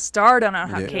get me started on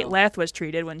how Kate Leth was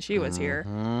treated when she was here.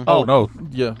 Oh, no.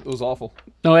 Yeah, it was awful.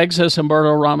 No, Egg says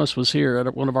Humberto Ramos was here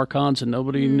at one of our cons and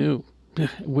nobody knew.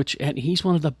 And he's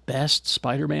one of the best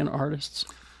Spider-Man artists.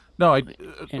 No,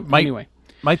 Anyway.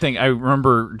 My thing, I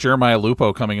remember Jeremiah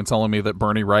Lupo coming and telling me that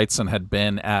Bernie Wrightson had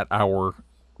been at our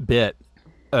bit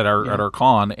at our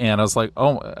con, and I was like,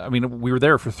 we were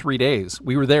there for 3 days.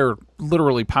 We were there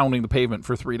literally pounding the pavement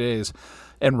for 3 days,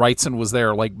 and Wrightson was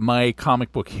there, like my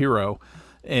comic book hero,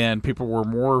 and people were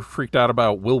more freaked out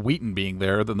about Will Wheaton being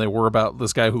there than they were about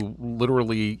this guy who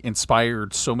literally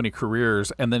inspired so many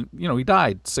careers, and then he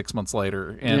died 6 months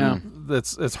later, and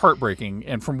it's heartbreaking.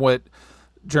 And from what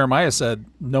Jeremiah said,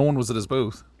 no one was at his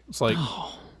booth. It's like,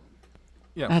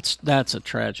 That's a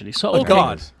tragedy. So, Oh,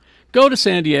 God. Go to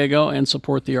San Diego and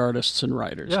support the artists and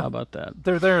writers. Yeah. How about that?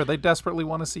 They're there. They desperately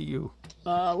want to see you.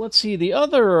 Let's see. The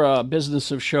other business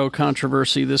of show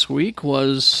controversy this week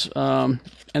was,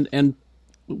 and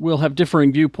we'll have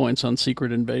differing viewpoints on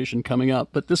Secret Invasion coming up,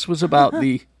 but this was about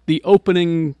the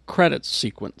opening credits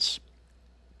sequence.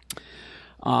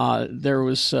 There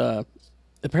was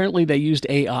apparently they used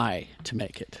AI to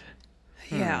make it.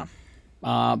 Yeah.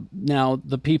 Now,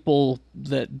 the people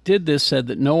that did this said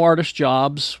that no artist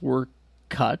jobs were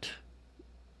cut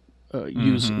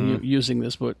using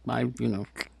this, but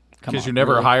Because you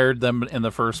never hired them in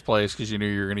the first place because you knew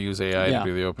you were going to use AI to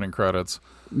do the opening credits.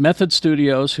 Method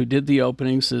Studios, who did the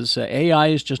opening, says, AI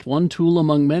is just one tool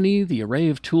among many. The array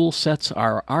of tool sets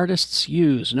our artists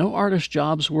use. No artist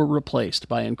jobs were replaced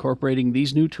by incorporating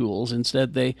these new tools.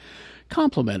 Instead, they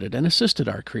complemented and assisted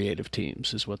our creative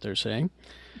teams, is what they're saying.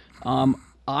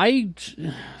 I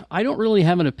don't really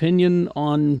have an opinion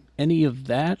on any of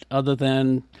that other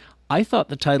than I thought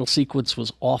the title sequence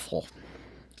was awful.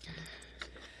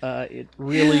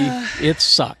 It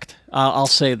sucked. I'll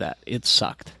say that. It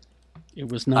sucked. It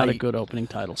was not a good opening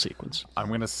title sequence. I'm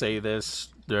going to say this.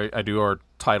 I do our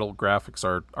title graphics,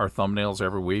 our thumbnails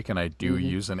every week, and I do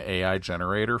use an AI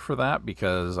generator for that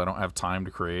because I don't have time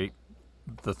to create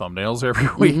the thumbnails every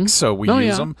week, so we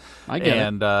use them. I get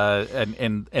it.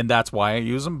 And that's why I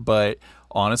use them. But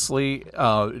honestly,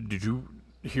 did you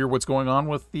hear what's going on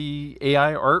with the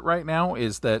AI art right now?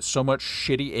 Is that so much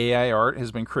shitty AI art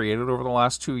has been created over the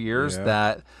last 2 years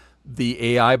that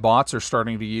the AI bots are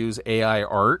starting to use AI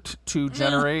art to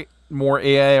generate more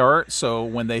AI art. So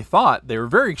when they were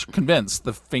very convinced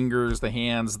the fingers, the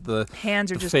hands, the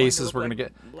just faces were going to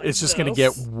get, it's just going to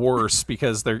get worse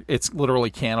because it's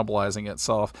literally cannibalizing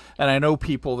itself. And I know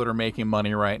people that are making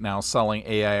money right now selling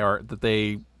AI art that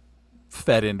they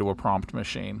fed into a prompt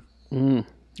machine. All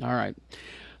right.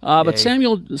 But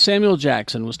Samuel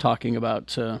Jackson was talking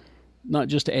about not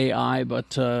just AI,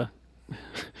 but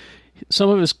some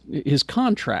of his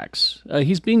contracts.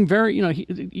 He's being very,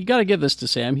 you got to give this to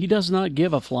Sam. He does not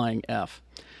give a flying F.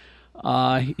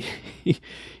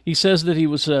 He says that he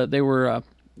was, they were,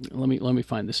 let me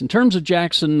find this. In terms of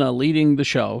Jackson leading the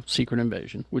show, Secret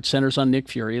Invasion, which centers on Nick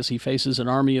Fury as he faces an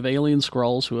army of alien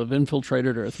Skrulls who have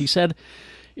infiltrated Earth, he said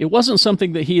it wasn't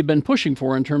something that he had been pushing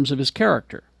for in terms of his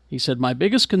character. He said, my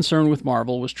biggest concern with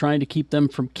Marvel was trying to keep them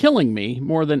from killing me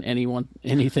more than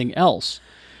anything else.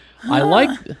 I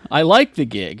like the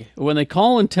gig. When they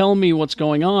call and tell me what's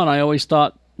going on, I always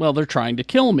thought, well, they're trying to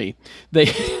kill me.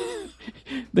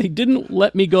 They didn't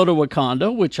let me go to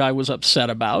Wakanda, which I was upset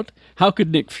about. How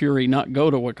could Nick Fury not go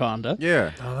to Wakanda?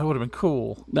 Yeah. Oh, that would have been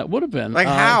cool. That would have been. Like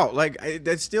how?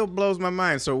 That still blows my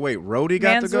mind. So wait, Rhodey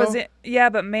got to go?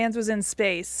 But Mans was in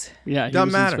space. Yeah, he Doesn't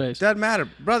was matter. in space. Doesn't matter.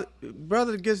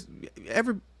 Brother gets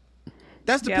every...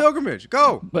 That's the pilgrimage.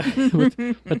 Go. But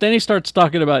then he starts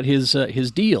talking about his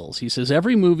deals. He says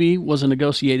every movie was a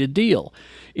negotiated deal.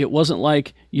 It wasn't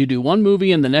like you do one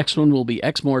movie and the next one will be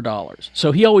X more dollars.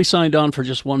 So he always signed on for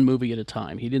just one movie at a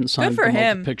time. He didn't sign for a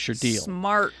multi-picture deal.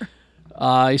 Smart.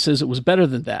 He says it was better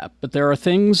than that, but there are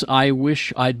things I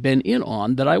wish I'd been in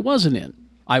on that I wasn't in.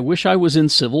 I wish I was in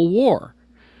Civil War.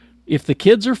 If the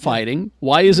kids are fighting,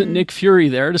 why isn't Nick Fury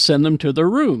there to send them to their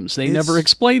rooms? They never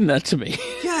explained that to me.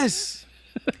 Yes.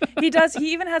 He does.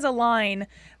 He even has a line.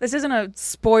 This isn't a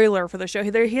spoiler for the show.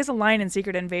 He has a line in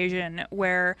Secret Invasion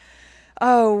where,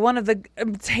 one of the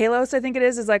Talos, I think it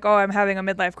is like, I'm having a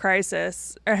midlife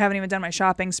crisis, or haven't even done my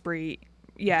shopping spree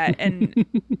yet, and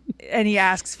and he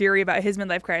asks Fury about his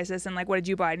midlife crisis and like, what did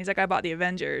you buy? And he's like, I bought the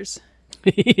Avengers.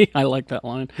 I like that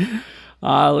line.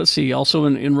 Let's see. Also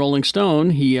in Rolling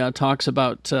Stone, he talks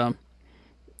about.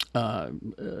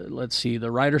 Let's see,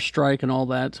 the writer's strike and all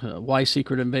that, why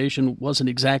Secret Invasion wasn't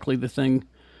exactly the thing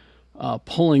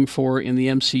pulling for in the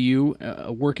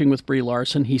MCU, working with Brie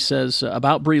Larson. He says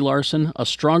about Brie Larson, a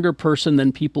stronger person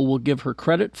than people will give her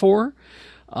credit for,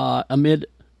 amid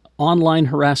online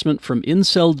harassment from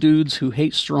incel dudes who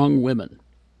hate strong women.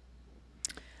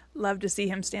 Love to see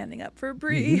him standing up for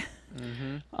Brie.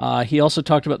 He also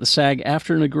talked about the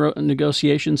SAG-AFTRA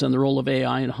negotiations and the role of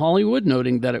AI in Hollywood,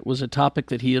 noting that it was a topic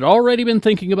that he had already been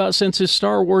thinking about since his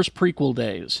Star Wars prequel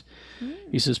days.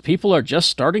 He says, people are just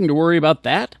starting to worry about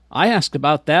that. I asked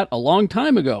about that a long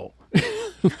time ago.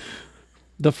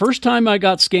 The first time I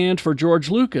got scanned for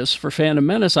George Lucas for Phantom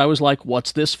Menace, I was like,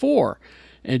 what's this for?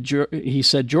 And he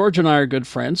said, George and I are good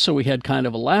friends, so we had kind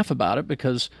of a laugh about it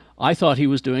because I thought he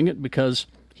was doing it because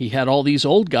he had all these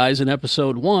old guys in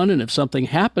episode 1, and if something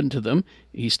happened to them,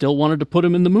 he still wanted to put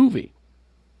them in the movie.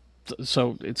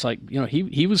 So it's like,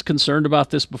 he was concerned about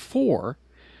this before.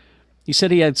 He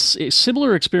said he had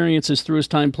similar experiences through his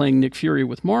time playing Nick Fury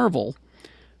with Marvel.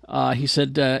 He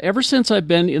said, ever since I've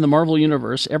been in the Marvel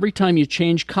Universe, every time you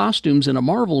change costumes in a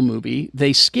Marvel movie,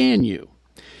 they scan you.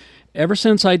 Ever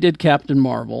since I did Captain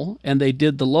Marvel, and they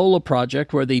did the Lola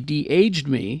project where they de-aged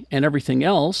me and everything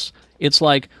else, it's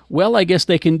like, well, I guess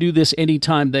they can do this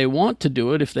anytime they want to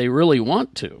do it if they really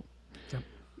want to.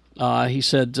 Yep. He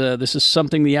said this is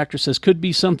something the actor says could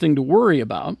be something to worry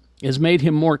about. Has made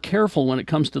him more careful when it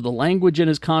comes to the language in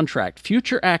his contract.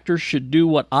 Future actors should do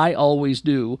what I always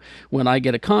do when I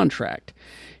get a contract.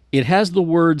 It has the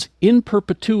words in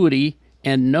perpetuity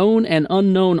and known and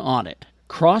unknown on it.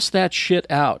 Cross that shit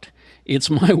out. It's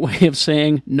my way of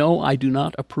saying, no, I do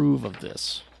not approve of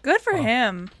this. Good for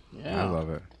him. Yeah. I love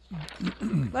it.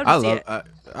 Love to see it.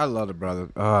 I love the brother.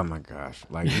 Oh my gosh,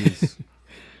 like he's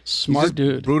Smart he's just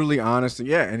dude. brutally honest.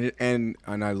 And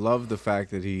I love the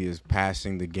fact that he is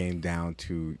passing the game down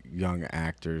to young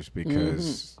actors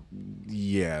because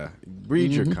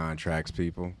read your contracts,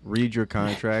 people. Read your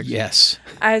contracts. Yes.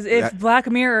 As if Black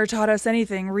Mirror taught us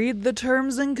anything, read the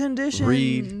terms and conditions.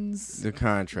 Read the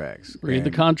contracts. Read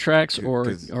the contracts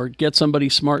or get somebody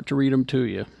smart to read them to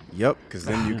you. Yep, because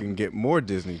then you can get more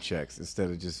Disney checks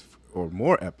or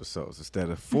more episodes instead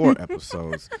of 4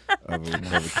 episodes of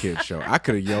a kid show. I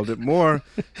could have yelled at more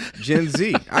Gen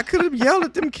Z. I could have yelled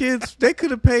at them kids. They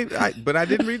could have paid, but I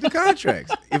didn't read the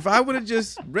contracts. If I would have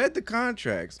just read the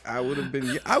contracts, I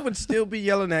would still be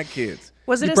yelling at kids.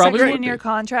 Was it You a probably section would in your be.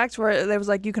 contract where there was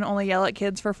like you can only yell at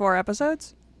kids for 4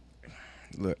 episodes?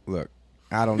 Look,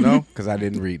 I don't know because I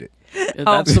didn't read it.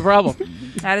 That's the problem.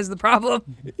 That is the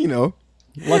problem. You know,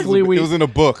 Luckily, it was in a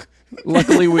book.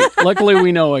 luckily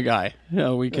we know a guy.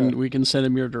 We can send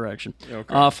him your direction.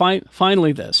 Okay.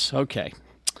 Finally, this. Okay.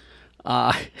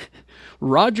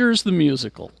 Rogers the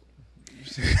Musical.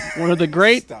 One of the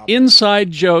great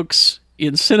inside jokes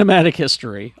in cinematic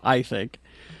history, I think.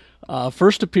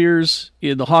 First appears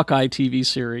in the Hawkeye TV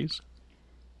series.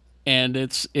 And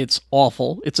it's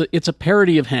awful. It's a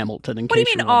parody of Hamilton. What do you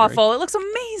mean awful? It looks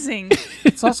amazing.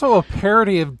 It's also a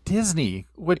parody of Disney,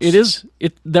 which It is.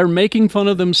 They're making fun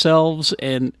of themselves,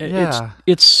 and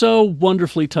it's so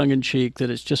wonderfully tongue in cheek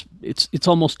that it's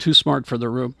almost too smart for the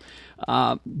room.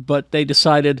 But they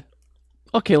decided,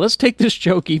 okay, let's take this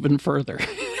joke even further.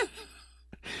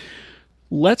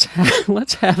 Let's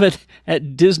have it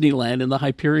at Disneyland in the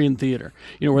Hyperion Theater.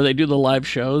 You know where they do the live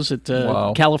shows at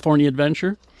California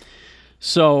Adventure.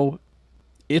 So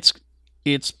it's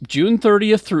June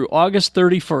 30th through August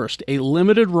 31st, a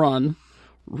limited run,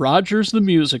 Rogers the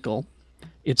Musical.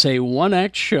 It's a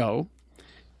 1-act show,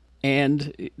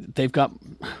 and they've got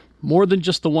more than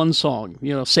just the one song.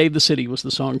 You know, Save the City was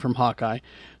the song from Hawkeye.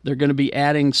 They're going to be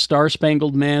adding Star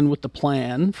Spangled Man with the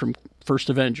Plan from First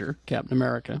Avenger, Captain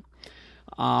America.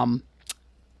 So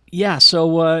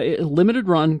limited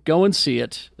run, go and see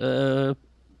it.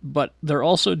 But they're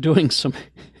also doing some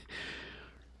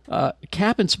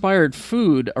Cap-inspired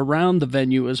food around the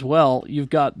venue as well. You've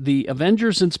got the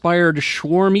Avengers-inspired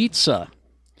Shawarmizza.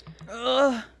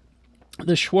 The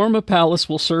Shawarma Palace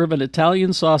will serve an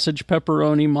Italian sausage,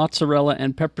 pepperoni, mozzarella,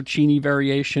 and pepperoncini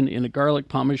variation in a garlic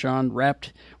parmesan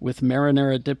wrapped with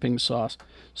marinara dipping sauce.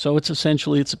 So it's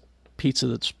a pizza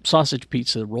that's sausage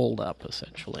pizza rolled up,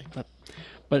 essentially.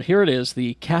 But here it is,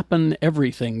 the Cap'n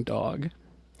Everything Dog.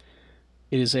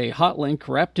 It is a hot link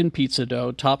wrapped in pizza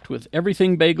dough, topped with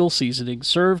everything bagel seasoning,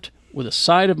 served with a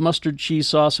side of mustard cheese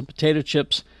sauce and potato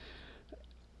chips.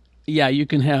 Yeah, you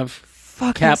can have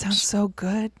Fuck, Caps. that sounds so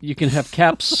good. You can have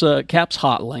Caps. Caps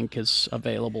Hot Link is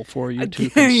available for you to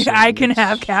consume. I can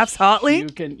have Caps Hot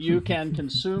Link. You can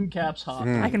consume Caps Hot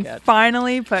Link. I can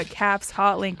finally put Caps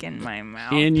Hot Link in my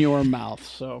mouth. In your mouth.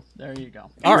 So there you go.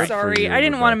 I'm sorry, I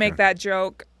didn't want to make that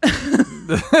joke.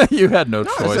 You had no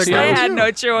choice. I had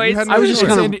no choice. I was just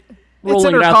kind of It's in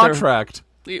rolling her it out contract.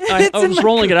 I was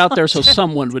rolling it out there so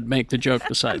someone would make the joke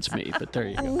besides me, but there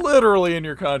you go. Literally in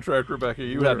your contract, Rebecca.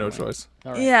 You had no choice.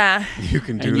 Yeah, You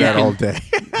can do that all day.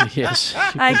 Yes.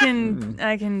 I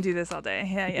can do this all day.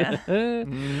 Yeah.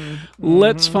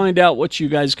 Let's find out what you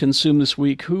guys consume this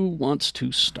week. Who wants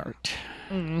to start?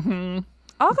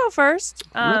 I'll go first.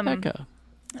 Rebecca.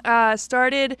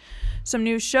 Started some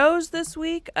new shows this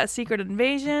week. A Secret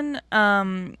Invasion.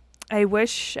 I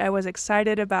wish I was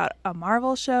excited about a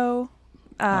Marvel show.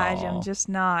 I'm just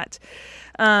not.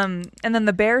 And then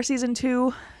The Bear season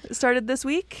 2 started this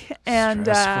week, and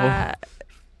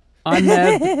I'm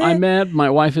mad. My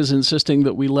wife is insisting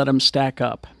that we let them stack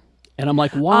up, and I'm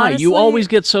like, why? Honestly, you always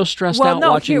get so stressed out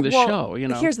watching the show. You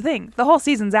know. Here's the thing: the whole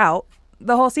season's out.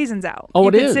 Oh,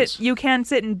 it is. You can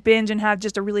sit and binge and have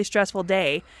just a really stressful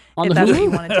day On if the that's Hulu? what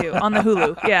you want to do on the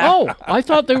Hulu. Yeah. Oh, I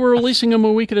thought they were releasing them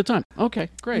a week at a time. Okay,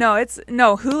 great. No,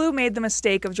 Hulu made the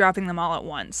mistake of dropping them all at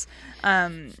once.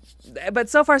 But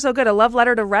so far so good. A love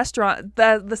letter to restaurant.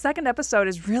 The second episode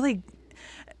is really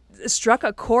struck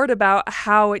a chord about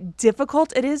how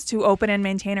difficult it is to open and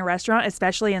maintain a restaurant,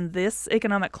 especially in this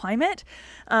economic climate.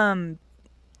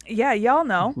 Yeah, y'all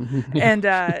know, and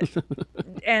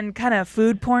kind of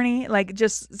food porny, like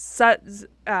just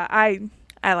I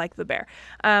I like the bear.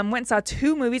 Went and saw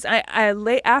 2 movies.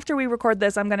 After we record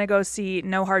this, I'm gonna go see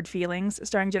No Hard Feelings,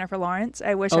 starring Jennifer Lawrence.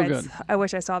 I wish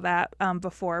I saw that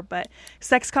before, but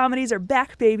sex comedies are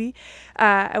back, baby.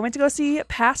 I went to go see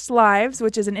Past Lives,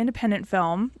 which is an independent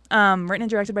film, written and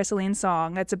directed by Celine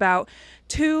Song. It's about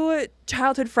 2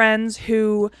 childhood friends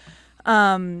who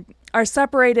are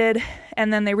separated,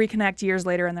 and then they reconnect years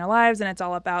later in their lives, and it's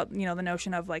all about, the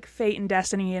notion of like fate and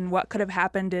destiny and what could have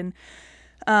happened and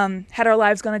had our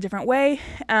lives gone a different way.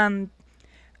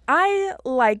 I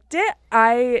liked it.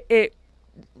 It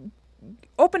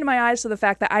opened my eyes to the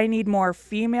fact that I need more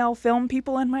female film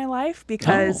people in my life,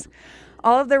 because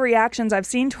all of the reactions I've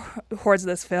seen towards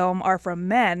this film are from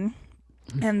men,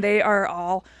 and they are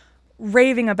all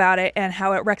raving about it and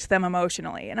how it wrecks them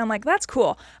emotionally. And I'm like, that's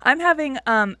cool. I'm having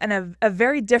a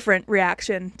very different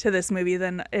reaction to this movie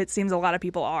than it seems a lot of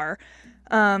people are.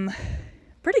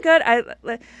 Pretty good.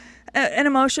 An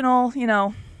emotional,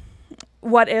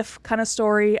 what if kind of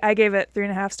story. I gave it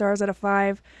 3.5 stars out of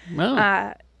 5.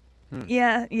 Wow.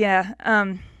 Yeah.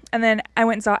 And then I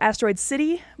went and saw Asteroid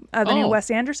City, the new Wes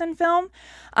Anderson film.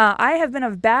 I have been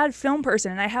a bad film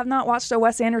person, and I have not watched a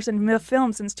Wes Anderson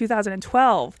film since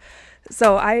 2012.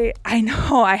 So I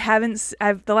know I haven't.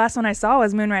 The last one I saw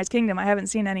was Moonrise Kingdom. I haven't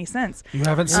seen any since. You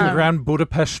haven't seen Grand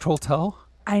Budapest Hotel?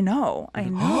 I know.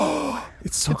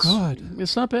 It's so good.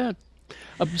 It's not bad.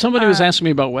 Somebody was asking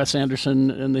me about Wes Anderson,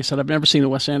 and they said, I've never seen a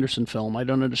Wes Anderson film. I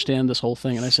don't understand this whole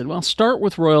thing. And I said, well, start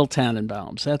with Royal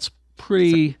Tenenbaums. That's a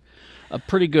pretty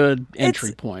good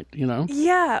entry point,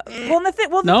 Yeah. Well, the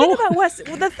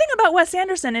thing about Wes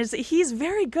Anderson is he's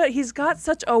very good. He's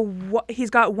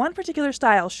got one particular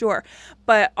style, sure,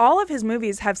 but all of his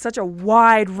movies have such a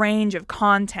wide range of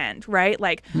content, right?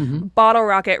 Like Bottle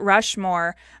Rocket,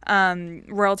 Rushmore,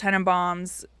 Royal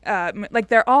Tenenbaums, like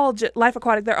they're all Life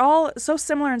Aquatic. They're all so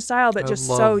similar in style, but just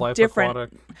so Life different.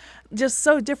 Aquatic. Just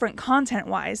so different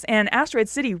content-wise. And Asteroid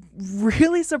City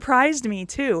really surprised me,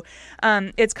 too.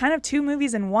 It's kind of 2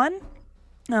 movies in one.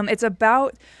 It's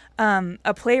about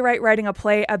a playwright writing a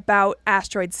play about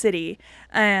Asteroid City.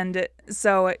 And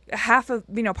so part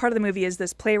of the movie is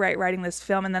this playwright writing this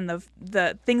film, and then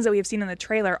the things that we have seen in the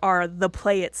trailer are the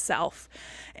play itself.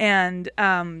 And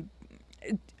the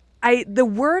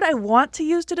word I want to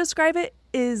use to describe it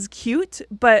is cute,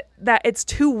 but that it's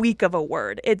too weak of a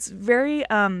word. It's very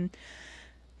I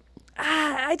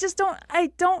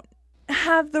don't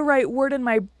have the right word in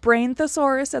my brain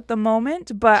thesaurus at the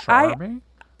moment, but charming,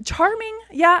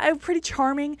 yeah, pretty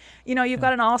charming. You've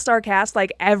got an all-star cast,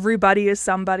 like everybody is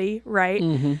somebody, right?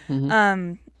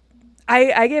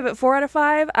 I gave it 4 out of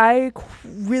 5. I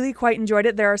really quite enjoyed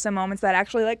it. There are some moments that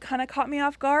actually like kind of caught me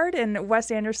off guard, and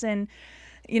Wes Anderson,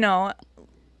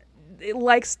 it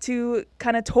likes to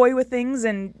kind of toy with things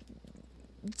and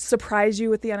surprise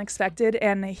you with the unexpected,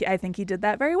 and I think he did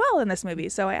that very well in this movie.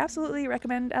 So I absolutely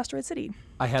recommend Asteroid City.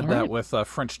 I had that with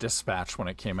French Dispatch when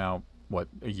it came out,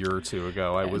 a year or 2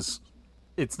 ago.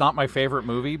 It's not my favorite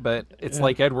movie, but it's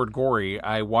like Edward Gorey.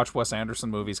 I watch Wes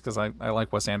Anderson movies because I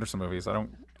like Wes Anderson movies. I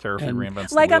don't care if he reinvents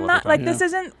the wheel I'm not every time. this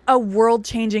isn't a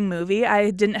world-changing movie.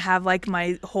 I didn't have like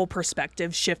my whole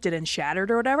perspective shifted and shattered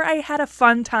or whatever. I had a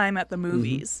fun time at the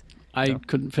movies. I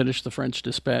couldn't finish the French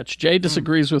Dispatch. Jay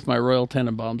disagrees with my Royal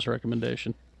Tenenbaums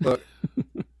recommendation. Look,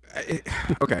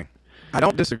 okay, I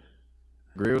don't disagree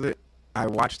with it. I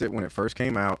watched it when it first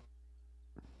came out,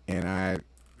 and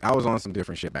I was on some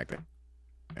different shit back then,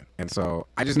 and so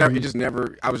I just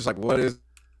never. I was just like, what is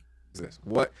this?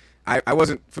 What? I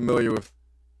wasn't familiar with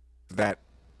that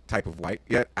type of white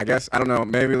yet. I guess I don't know.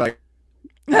 Maybe like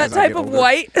that type of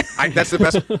white. That's the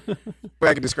best way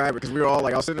I could describe it, because we were all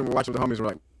like, I was sitting there watching with the homies. We're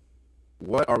like,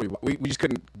 what are we? We just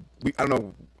couldn't. I don't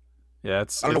know. Yeah, I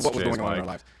don't know what was going on in our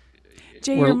lives.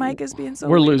 Jay, your mic is being so.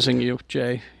 We're losing you,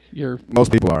 Jay.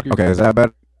 Most people are. Okay, is that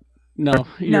better? No,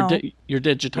 you're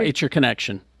digital. It's your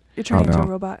connection. You're turning into a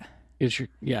robot. It's your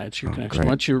connection. Great.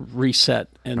 Once you reset,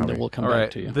 and then we'll come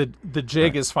back to you. The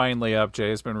jig is finally up. Jay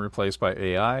has been replaced by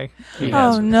AI.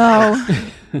 No.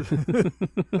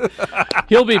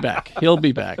 He'll be back.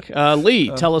 Lee,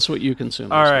 tell us what you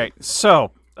consumed. All right.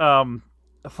 So, I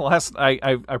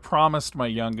promised my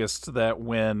youngest that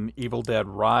when Evil Dead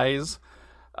Rise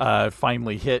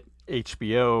finally hit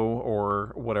HBO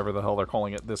or whatever the hell they're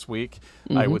calling it this week,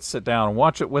 I would sit down and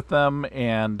watch it with them.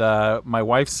 And my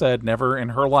wife said never in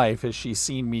her life has she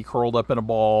seen me curled up in a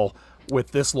ball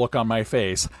with this look on my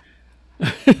face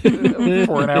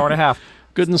for an hour and a half.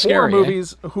 Good and scary.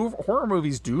 Horror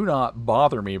movies do not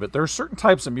bother me, but there's certain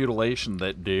types of mutilation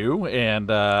that do,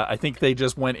 and I think they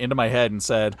just went into my head and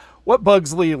said, "What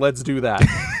bugs Lee? Let's do that."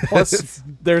 Plus,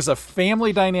 there's a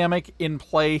family dynamic in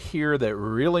play here that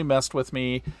really messed with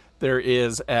me. There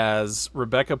is, as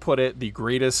Rebecca put it, the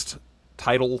greatest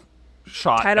title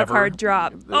ever. Card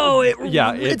drop. Oh,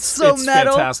 it's so it's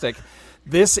metal. Fantastic.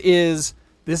 This is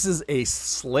a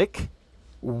slick,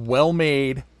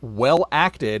 well-made,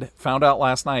 well-acted. Found out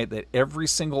last night that every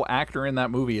single actor in that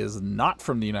movie is not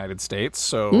from the United States.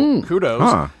 So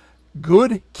kudos.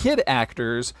 Good kid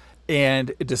actors,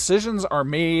 and decisions are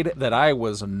made that I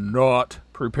was not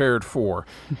prepared for.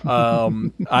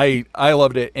 I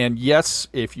loved it. And yes,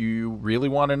 if you really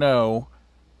want to know,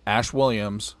 Ash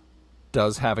Williams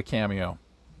does have a cameo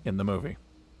in the movie.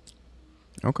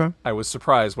 Okay. I was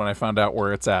surprised when I found out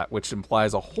where it's at, which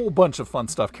implies a whole bunch of fun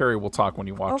stuff. Carrie will talk when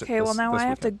you watch it. Okay, well now I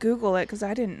have to Google it because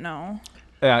I didn't know.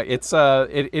 Yeah, it's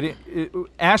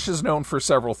Ash is known for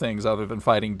several things other than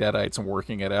fighting Deadites and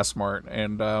working at S-Mart,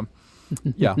 and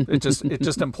yeah, it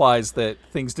just implies that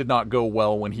things did not go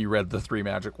well when he read the 3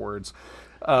 magic words.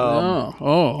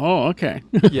 Okay.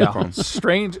 Yeah,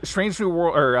 Strange New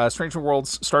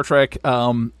Worlds, Star Trek.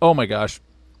 Oh my gosh,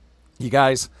 you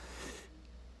guys.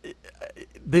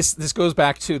 This goes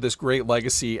back to this great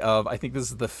legacy of, I think this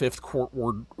is the 5th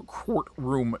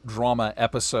courtroom drama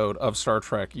episode of Star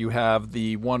Trek. You have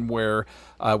the one where,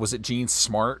 was it Gene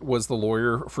Smart was the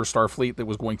lawyer for Starfleet that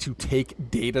was going to take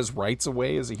Data's rights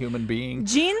away as a human being?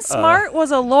 Gene Smart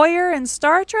was a lawyer in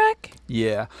Star Trek?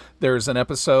 Yeah. There's an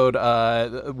episode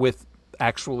with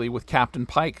Captain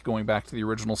Pike going back to the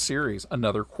original series,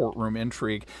 another courtroom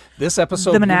intrigue. This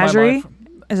episode... The Menagerie?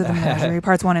 Is it The Menagerie?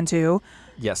 Parts 1 and 2?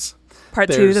 Yes. Part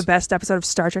 2, the best episode of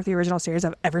Star Trek, the original series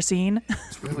I've ever seen.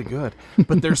 It's really good.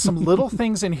 But there's some little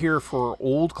things in here for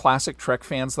old classic Trek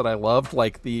fans that I loved,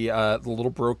 like the little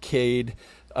brocade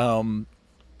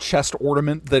chest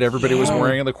ornament that everybody was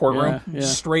wearing in the courtroom,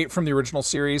 straight from the original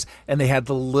series. And they had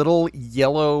the little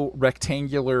yellow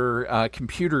rectangular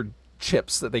computer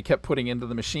chips that they kept putting into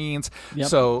the machines. Yep.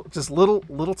 So just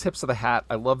little tips of the hat.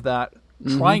 I love that.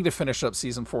 Trying to finish up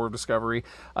season 4 of Discovery.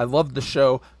 I loved the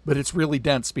show, but it's really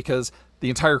dense because the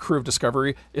entire crew of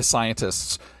Discovery is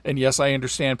scientists. And yes, I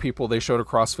understand people, they showed a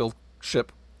crossfield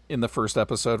ship in the first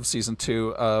episode of season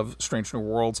 2 of Strange New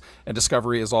Worlds, and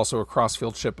Discovery is also a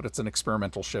crossfield ship, but it's an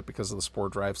experimental ship because of the spore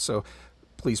drive. So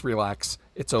please relax.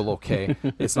 It's all okay.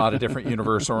 It's not a different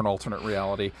universe or an alternate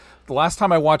reality. The last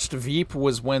time I watched Veep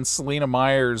was when Selena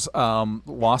Myers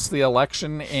lost the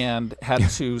election and had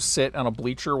to sit on a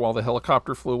bleacher while the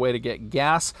helicopter flew away to get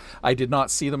gas. I did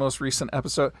not see the most recent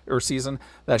episode or season.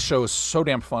 That show is so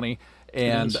damn funny.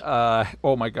 And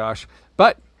oh my gosh.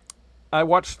 But I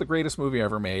watched the greatest movie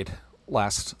ever made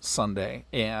last Sunday.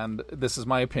 And this is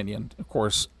my opinion. Of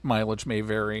course, mileage may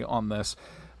vary on this.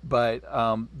 But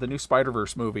the new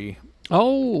Spider-Verse movie.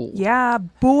 Oh. Yeah,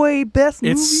 boy, best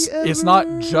movie ever. It's not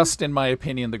just, in my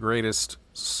opinion, the greatest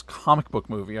comic book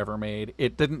movie ever made.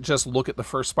 It didn't just look at the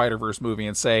first Spider-Verse movie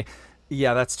and say,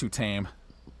 yeah, that's too tame.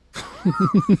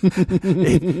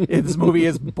 This movie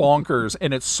is bonkers,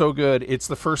 and it's so good. It's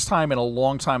the first time in a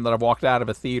long time that I've walked out of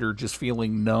a theater just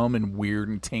feeling numb and weird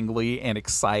and tingly and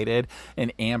excited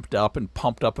and amped up and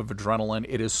pumped up of adrenaline.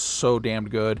 It is so damn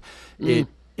good.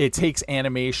 It takes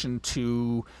animation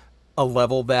to a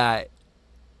level that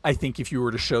I think if you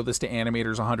were to show this to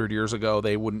animators 100 years ago,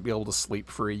 they wouldn't be able to sleep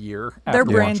for a year. Their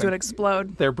brains would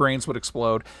explode. Their brains would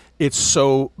explode. It's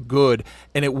so good.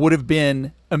 And it would have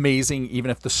been amazing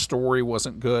even if the story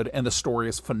wasn't good. And the story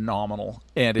is phenomenal.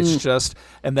 And it's just...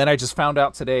 And then I just found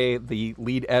out today the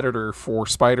lead editor for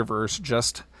Spider-Verse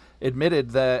just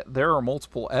admitted that there are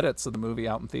multiple edits of the movie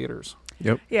out in theaters.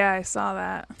 Yep. Yeah, I saw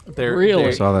that. Really?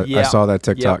 I saw that. Yeah, I saw that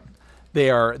TikTok.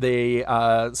 Yep. They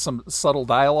some subtle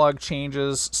dialogue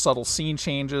changes, subtle scene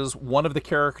changes. One of the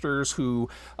characters who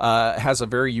has a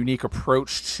very unique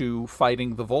approach to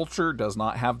fighting the Vulture does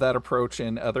not have that approach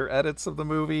in other edits of the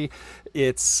movie.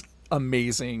 It's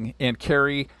amazing. And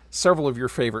Carrie, several of your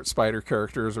favorite Spider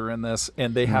characters are in this,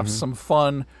 and they have some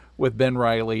fun with Ben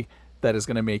Reilly that is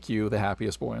going to make you the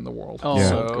happiest boy in the world. Oh, Yeah.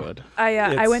 so good.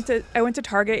 I went to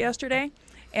Target yesterday,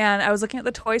 and I was looking at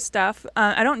the toy stuff.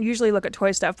 I don't usually look at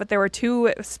toy stuff, but there were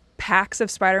 2 packs of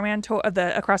Spider-Man of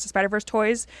the Across the Spider-Verse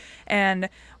toys, and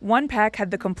one pack had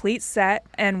the complete set,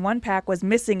 and one pack was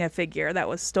missing a figure that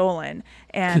was stolen.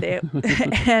 And it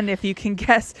and if you can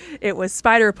guess, it was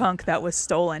Spider-Punk that was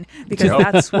stolen because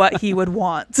that's what he would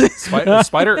want.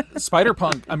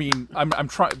 Spider-Punk. I mean, I'm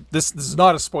trying. This is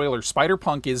not a spoiler.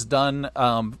 Spider-Punk is done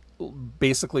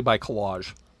basically by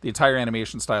collage. The entire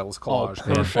animation style is collage.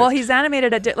 perfect. Well, he's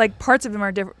animated at parts of him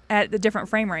are at the different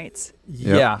frame rates.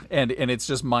 Yeah, and it's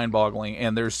just mind-boggling.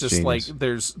 And there's just Genius.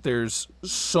 there's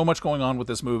so much going on with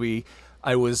this movie.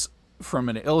 I was, from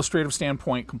an illustrative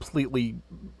standpoint, completely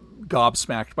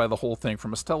gobsmacked by the whole thing.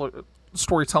 From a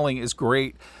storytelling is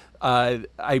great.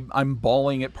 I'm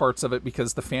bawling at parts of it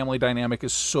because the family dynamic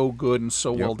is so good and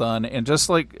so well done. And just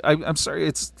like I'm sorry,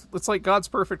 it's like God's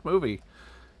perfect movie.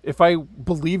 If I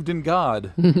believed in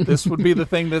God, this would be the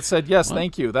thing that said, yes,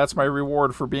 thank you. That's my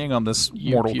reward for being on this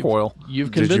mortal coil.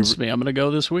 You've convinced me. I'm going to go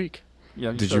this week.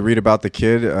 Yeah, Did you read about the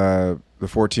kid, the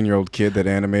 14-year-old kid that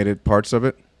animated parts of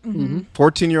it? Mm-hmm.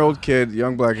 14-year-old kid,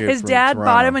 young black kid. His from dad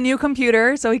Toronto. bought him a new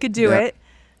computer so he could do it.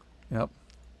 Yep.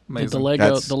 The Amazing.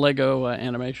 Lego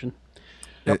animation.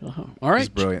 It- All right. It's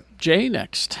brilliant. Jay,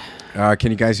 next.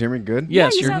 Can you guys hear me good?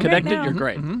 Yes, you you're sound great connected. now. You're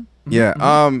great.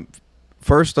 Yeah.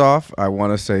 First off, I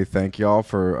want to say thank y'all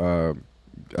for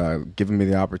giving me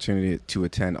the opportunity to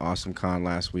attend Awesome Con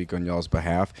last week on y'all's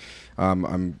behalf.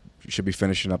 Should be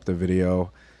finishing up the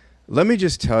video. Let me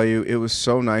just tell you, it was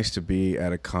so nice to be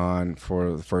at a con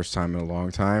for the first time in a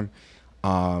long time.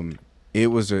 It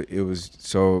was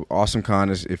so Awesome Con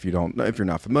is, if you're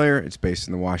not familiar, it's based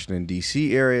in the Washington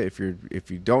D.C. area. If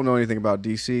you don't know anything about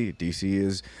D.C.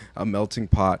 is a melting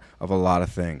pot of a lot of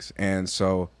things, and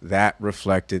so that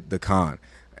reflected the con.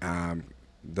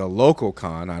 The local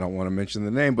con, I don't want to mention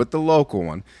the name, but the local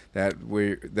one that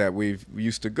we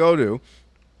used to go to,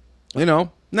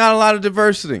 not a lot of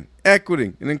diversity,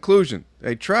 equity, and inclusion.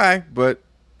 They try, but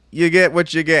you get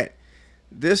what you get.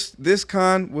 This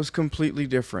con was completely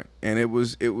different, and it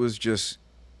was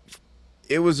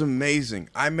amazing.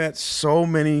 I met so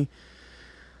many.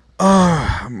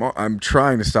 I'm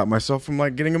trying to stop myself from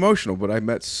getting emotional, but I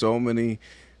met so many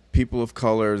people of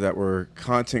color that were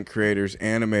content creators,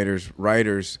 animators,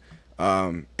 writers,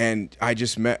 and I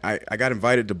just met. I got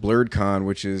invited to BlurredCon,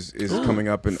 which is coming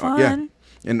up in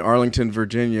in Arlington,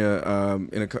 Virginia,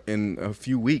 in a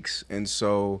few weeks, and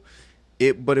so.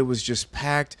 But it was just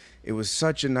packed. It was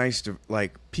such a nice,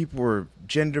 people were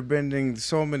gender bending,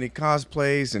 so many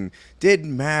cosplays, and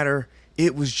didn't matter.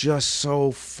 It was just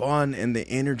so fun, and the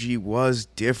energy was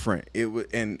different. It was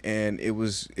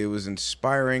it was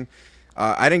inspiring.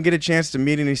 I didn't get a chance to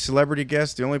meet any celebrity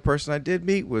guests. The only person I did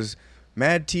meet was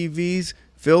Mad TV's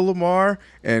Phil Lamar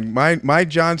and my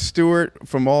Jon Stewart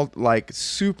from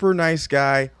super nice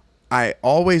guy. I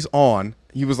always on.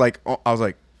 He was I was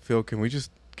like, Phil, can we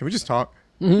just talk?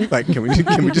 Can we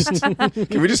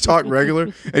just talk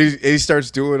regular? And he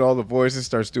starts doing all the voices,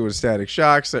 starts doing Static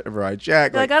Shock, Samurai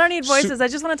Jack. I don't need voices. I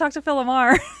just want to talk to Phil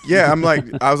Lamar. Yeah,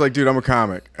 I was like, dude, I'm a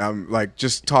comic. I'm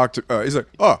just talk to. He's like,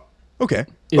 oh, okay.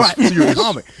 Right, so you're a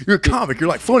comic. You're a comic.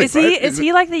 You're funny. Is he? Is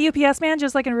he like the UPS man,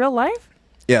 just like in real life?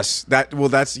 Yes.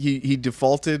 That's he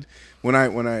defaulted. When I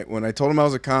told him I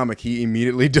was a comic, he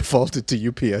immediately defaulted to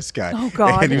UPS guy. Oh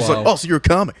God! And he was like, "Oh, so you're a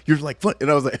comic? You're fun?"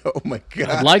 And I was like, "Oh my God!"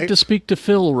 I'd like to speak to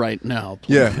Phil right now,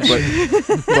 please. Yeah,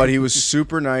 but he was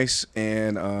super nice,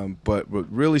 and but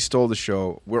what really stole the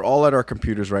show. We're all at our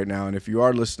computers right now, and if you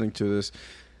are listening to this,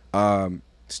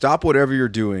 stop whatever you're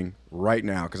doing right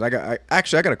now, because I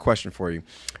got a question for you.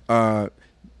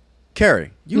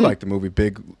 Carrie, you like the movie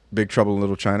Big Trouble in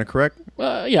Little China, correct?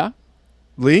 Yeah.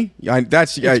 Lee,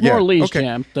 it's more Lee's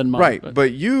jam than mine. Right,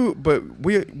 but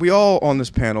we all on this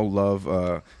panel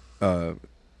love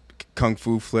kung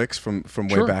fu flicks from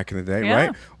way back in the day,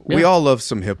 right? Yeah. We all love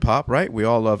some hip hop, right? We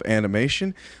all love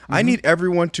animation. I need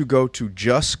everyone to go to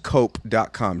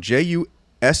justcope.com,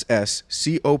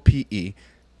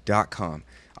 JUSSCOPE.com.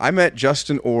 I met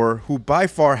Justin Orr, who by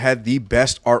far had the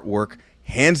best artwork,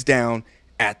 hands down,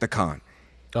 at the con.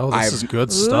 Oh, this is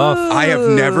good stuff. I have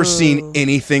never seen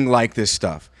anything like this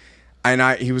stuff. And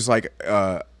he was like,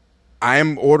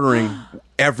 I'm ordering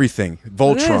everything.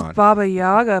 Voltron. Baba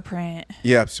Yaga print.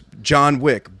 Yes. John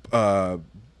Wick. Mortal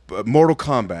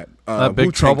Kombat. That Big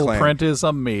Wu-Tang Trouble Clan. print is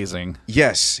amazing.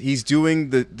 Yes. He's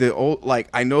doing the old,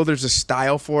 I know there's a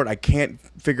style for it. I can't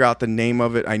figure out the name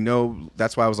of it. I know,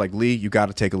 that's why I was like, Lee, you got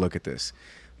to take a look at this.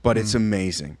 But it's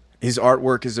amazing. His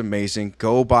artwork is amazing.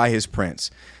 Go buy his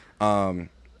prints.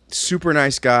 Super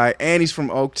nice guy, and he's from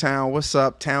Oaktown. What's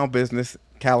up? Town business,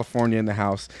 California in the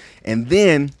house. And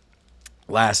then,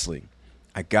 lastly,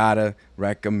 I gotta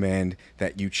recommend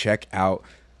that you check out.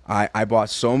 I bought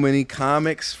so many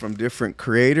comics from different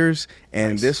creators,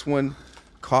 and this one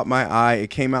caught my eye.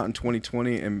 It came out in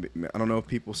 2020, and I don't know if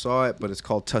people saw it, but it's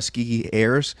called Tuskegee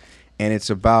Heirs, and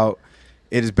it's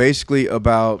basically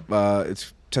about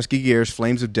it's Tuskegee Air's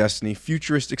Flames of Destiny,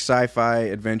 futuristic sci-fi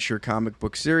adventure comic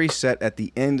book series set at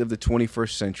the end of the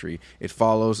 21st century. It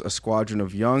follows a squadron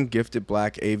of young, gifted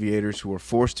black aviators who are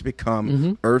forced to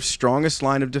become Earth's strongest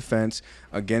line of defense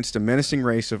against a menacing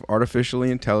race of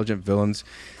artificially intelligent villains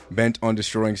bent on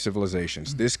destroying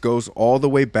civilizations. This goes all the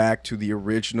way back to the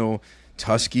original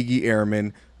Tuskegee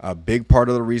Airmen, a big part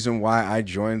of the reason why I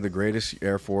joined the greatest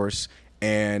Air Force,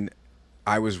 and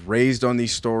I was raised on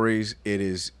these stories. It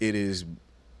is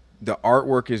the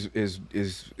artwork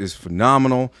is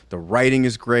phenomenal. The writing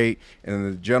is great,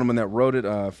 and the gentleman that wrote it,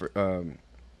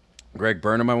 Greg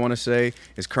Burnham, I want to say,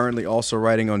 is currently also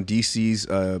writing on DC's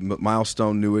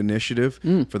Milestone New Initiative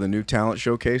for the new talent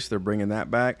showcase. They're bringing that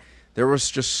back. There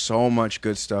was just so much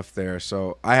good stuff there.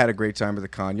 So I had a great time at the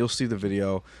con. You'll see the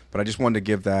video, but I just wanted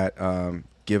to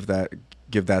give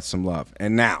that some love.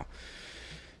 And now,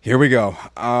 here we go.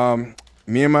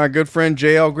 Me and my good friend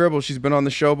JL Gribble, she's been on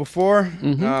the show before.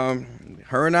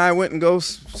 Her and I went and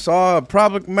saw a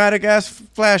problematic ass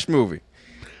Flash movie,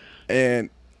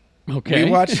 and we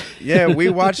watched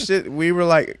it. We were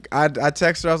like, I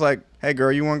texted her. I was like, "Hey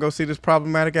girl, you want to go see this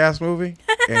problematic ass movie?"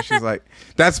 And she's like,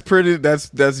 "That's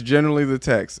generally the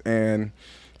text." And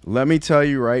let me tell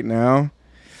you right now,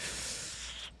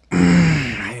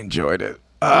 I enjoyed it.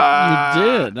 You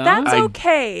did. Huh? That's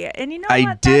okay. And you know I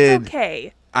what? did. That's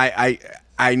okay.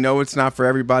 I know it's not for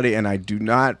everybody, and I do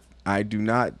not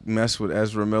mess with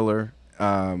Ezra Miller,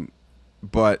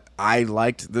 but I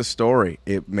liked the story.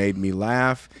 It made me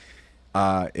laugh.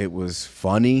 It was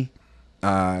funny.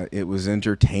 It was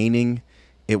entertaining.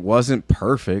 It wasn't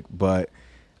perfect, but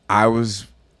I was,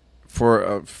 for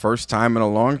a first time in a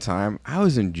long time, I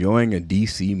was enjoying a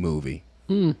DC movie.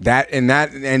 And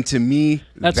to me,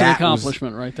 that's an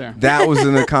accomplishment right there. That was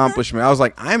an accomplishment. I was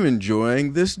like, I'm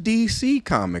enjoying this DC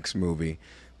Comics movie.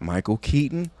 Michael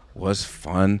Keaton was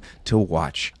fun to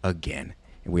watch again.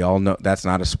 And we all know that's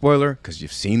not a spoiler because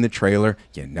you've seen the trailer.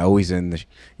 You know he's in the,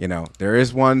 there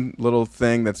is one little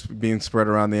thing that's being spread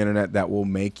around the internet that will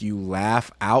make you laugh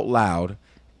out loud.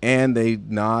 And they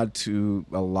nod to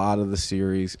a lot of the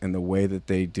series and the way that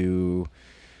they do.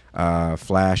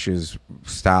 Flash's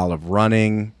style of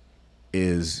running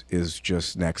is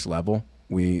just next level.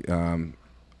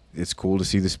 It's cool to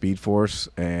see the Speed Force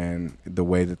and the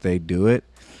way that they do it.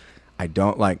 I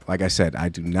don't like I said, I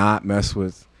do not mess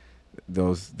with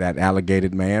that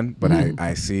alligated man, but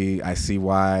I see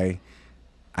why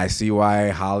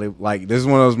Hollywood, like, this is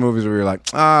one of those movies where you're like,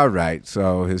 all right,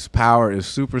 so his power is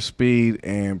super speed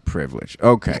and privilege.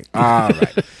 Okay, all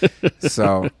right.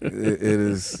 So it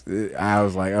is. I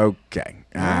was like, okay,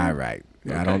 all right.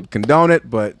 Okay. I don't condone it,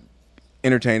 but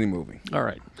entertaining movie. All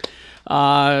right.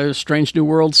 Strange New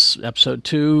Worlds, Episode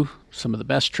 2. Some of the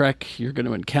best Trek you're going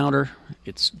to encounter.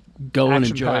 It's go and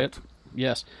enjoy it.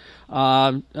 Yes.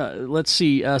 Let's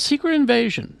see. Secret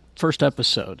Invasion, first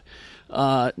episode.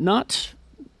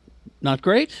 Not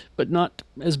great, but not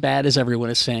as bad as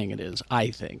everyone is saying it is, I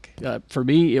think. For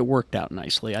me, it worked out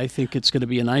nicely. I think it's going to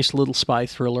be a nice little spy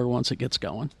thriller once it gets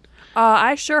going.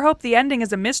 I sure hope the ending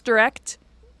is a misdirect.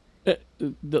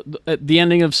 The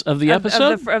ending of the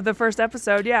episode? Of the first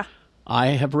episode, yeah. I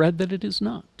have read that it is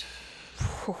not.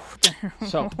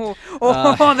 So,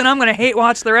 then I'm going to hate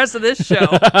watch the rest of this show.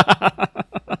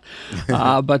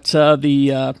 But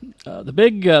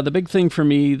the big thing for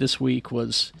me this week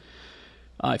was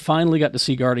I finally got to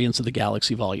see Guardians of the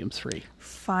Galaxy Volume 3.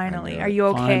 Finally. Are you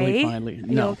okay? Finally. Are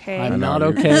No, you okay? I'm not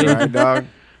okay. All right, dog.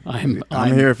 I'm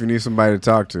here if you need somebody to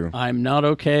talk to. I'm not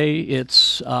okay.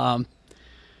 It's the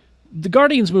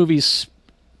Guardians movies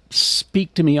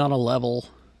speak to me on a level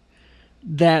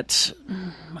that,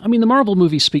 I mean, the Marvel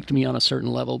movies speak to me on a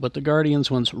certain level, but the Guardians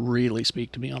ones really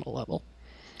speak to me on a level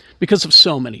because of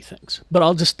so many things. But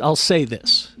I'll say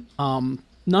this: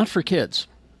 not for kids.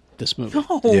 This movie,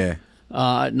 No. Yeah.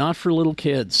 Not for little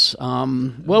kids.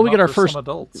 We get our first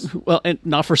adults. Well, and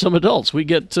not for some adults. We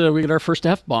get our first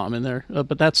F-bomb in there,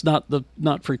 but that's not the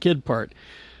not for kid part.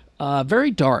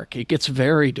 Very dark. It gets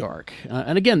very dark.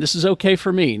 And again, this is okay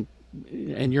for me,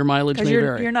 and your mileage may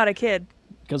vary. You're not a kid.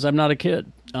 Because I'm not a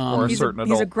kid. Or a certain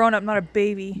adult. He's a grown-up, not a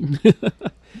baby.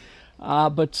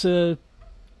 But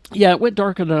it went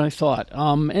darker than I thought.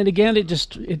 And again, it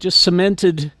just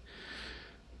cemented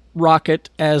Rocket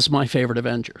as my favorite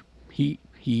Avenger.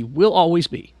 He will always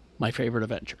be my favorite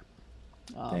Avenger.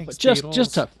 Thanks,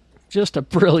 but just a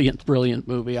brilliant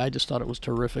movie. I just thought it was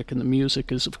terrific, and the music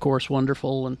is of course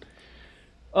wonderful, and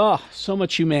so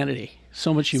much humanity.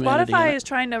 Spotify is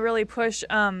trying to really push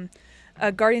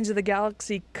Guardians of the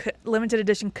Galaxy limited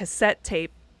edition cassette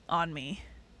tape on me.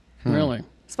 Really?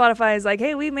 Spotify is like,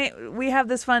 hey, we have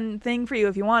this fun thing for you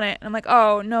if you want it. And I'm like,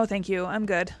 oh no, thank you, I'm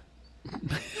good.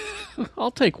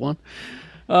 I'll take one.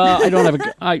 I don't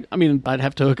have I mean, I'd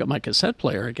have to hook up my cassette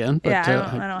player again. But, yeah,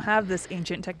 I don't have this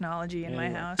ancient technology in my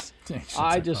house.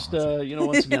 I just,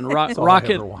 once again, Rocket,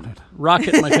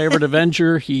 my favorite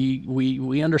Avenger.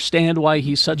 We understand why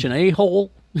he's such an a-hole.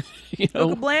 Who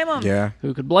could blame him? Yeah.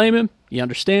 Who could blame him? You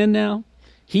understand now.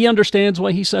 He understands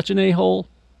why he's such an a-hole,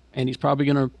 and he's probably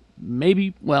going to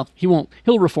he won't.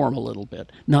 He'll reform a little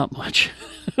bit, not much.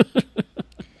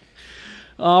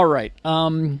 All right.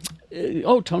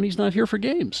 Tony's not here for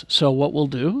games. So what we'll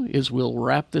do is we'll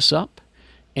wrap this up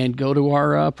and go to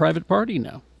our private party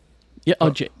now. Yeah. Oh,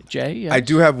 Jay. Yes. I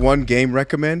do have one game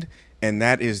recommend, and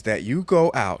that is that you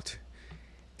go out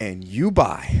and you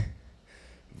buy.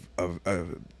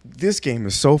 This game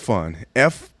is so fun.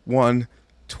 F1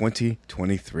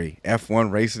 2023.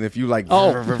 F1 racing. If you like,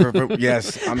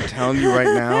 yes, I'm telling you right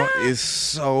now, it's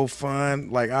so fun.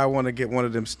 Like, I want to get one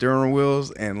of them steering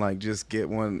wheels and like just get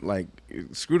one, like,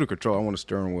 screw the control. I want a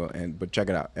steering wheel, but check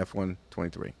it out. F1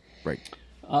 23. Great.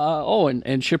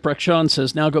 And Shipwreck Sean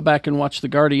says, now go back and watch the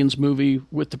Guardians movie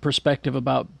with the perspective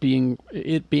about being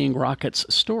Rocket's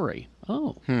story.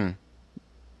 Oh.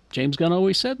 James Gunn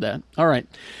always said that. All right.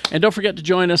 And don't forget to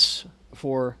join us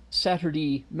for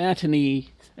Saturday matinee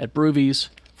at Broovies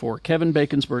for Kevin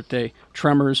Bacon's birthday,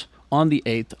 Tremors, on the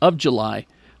 8th of July.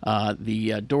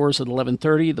 The doors at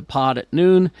 11:30, the pod at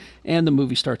noon, and the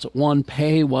movie starts at 1.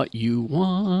 Pay what you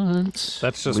want.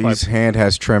 That's just Lee's hand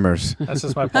has tremors. That's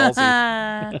just my policy.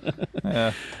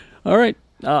 Yeah. All right.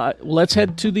 Let's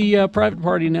head to the private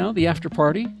party now, the after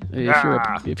party.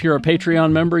 If you're a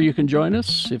Patreon member, you can join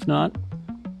us. If not,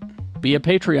 be a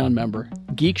Patreon member.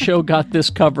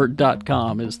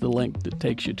 GeekShowGotThisCovered.com is the link that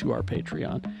takes you to our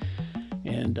Patreon.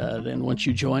 And then once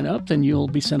you join up, then you'll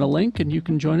be sent a link and you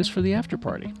can join us for the after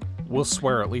party. We'll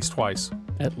swear at least twice.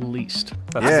 At least.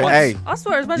 That's hey, I'll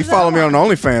swear as much you as follow I me on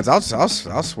want. OnlyFans,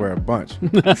 I'll swear a bunch.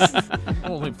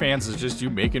 OnlyFans is just you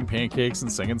making pancakes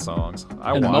and singing songs.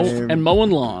 And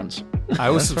mowing lawns. I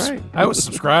was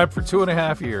subscribed for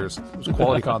 2.5 years. It was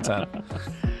quality content.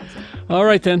 All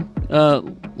right, then.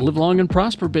 Live long and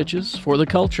prosper, bitches, for the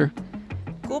culture.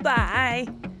 Goodbye.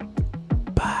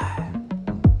 Bye.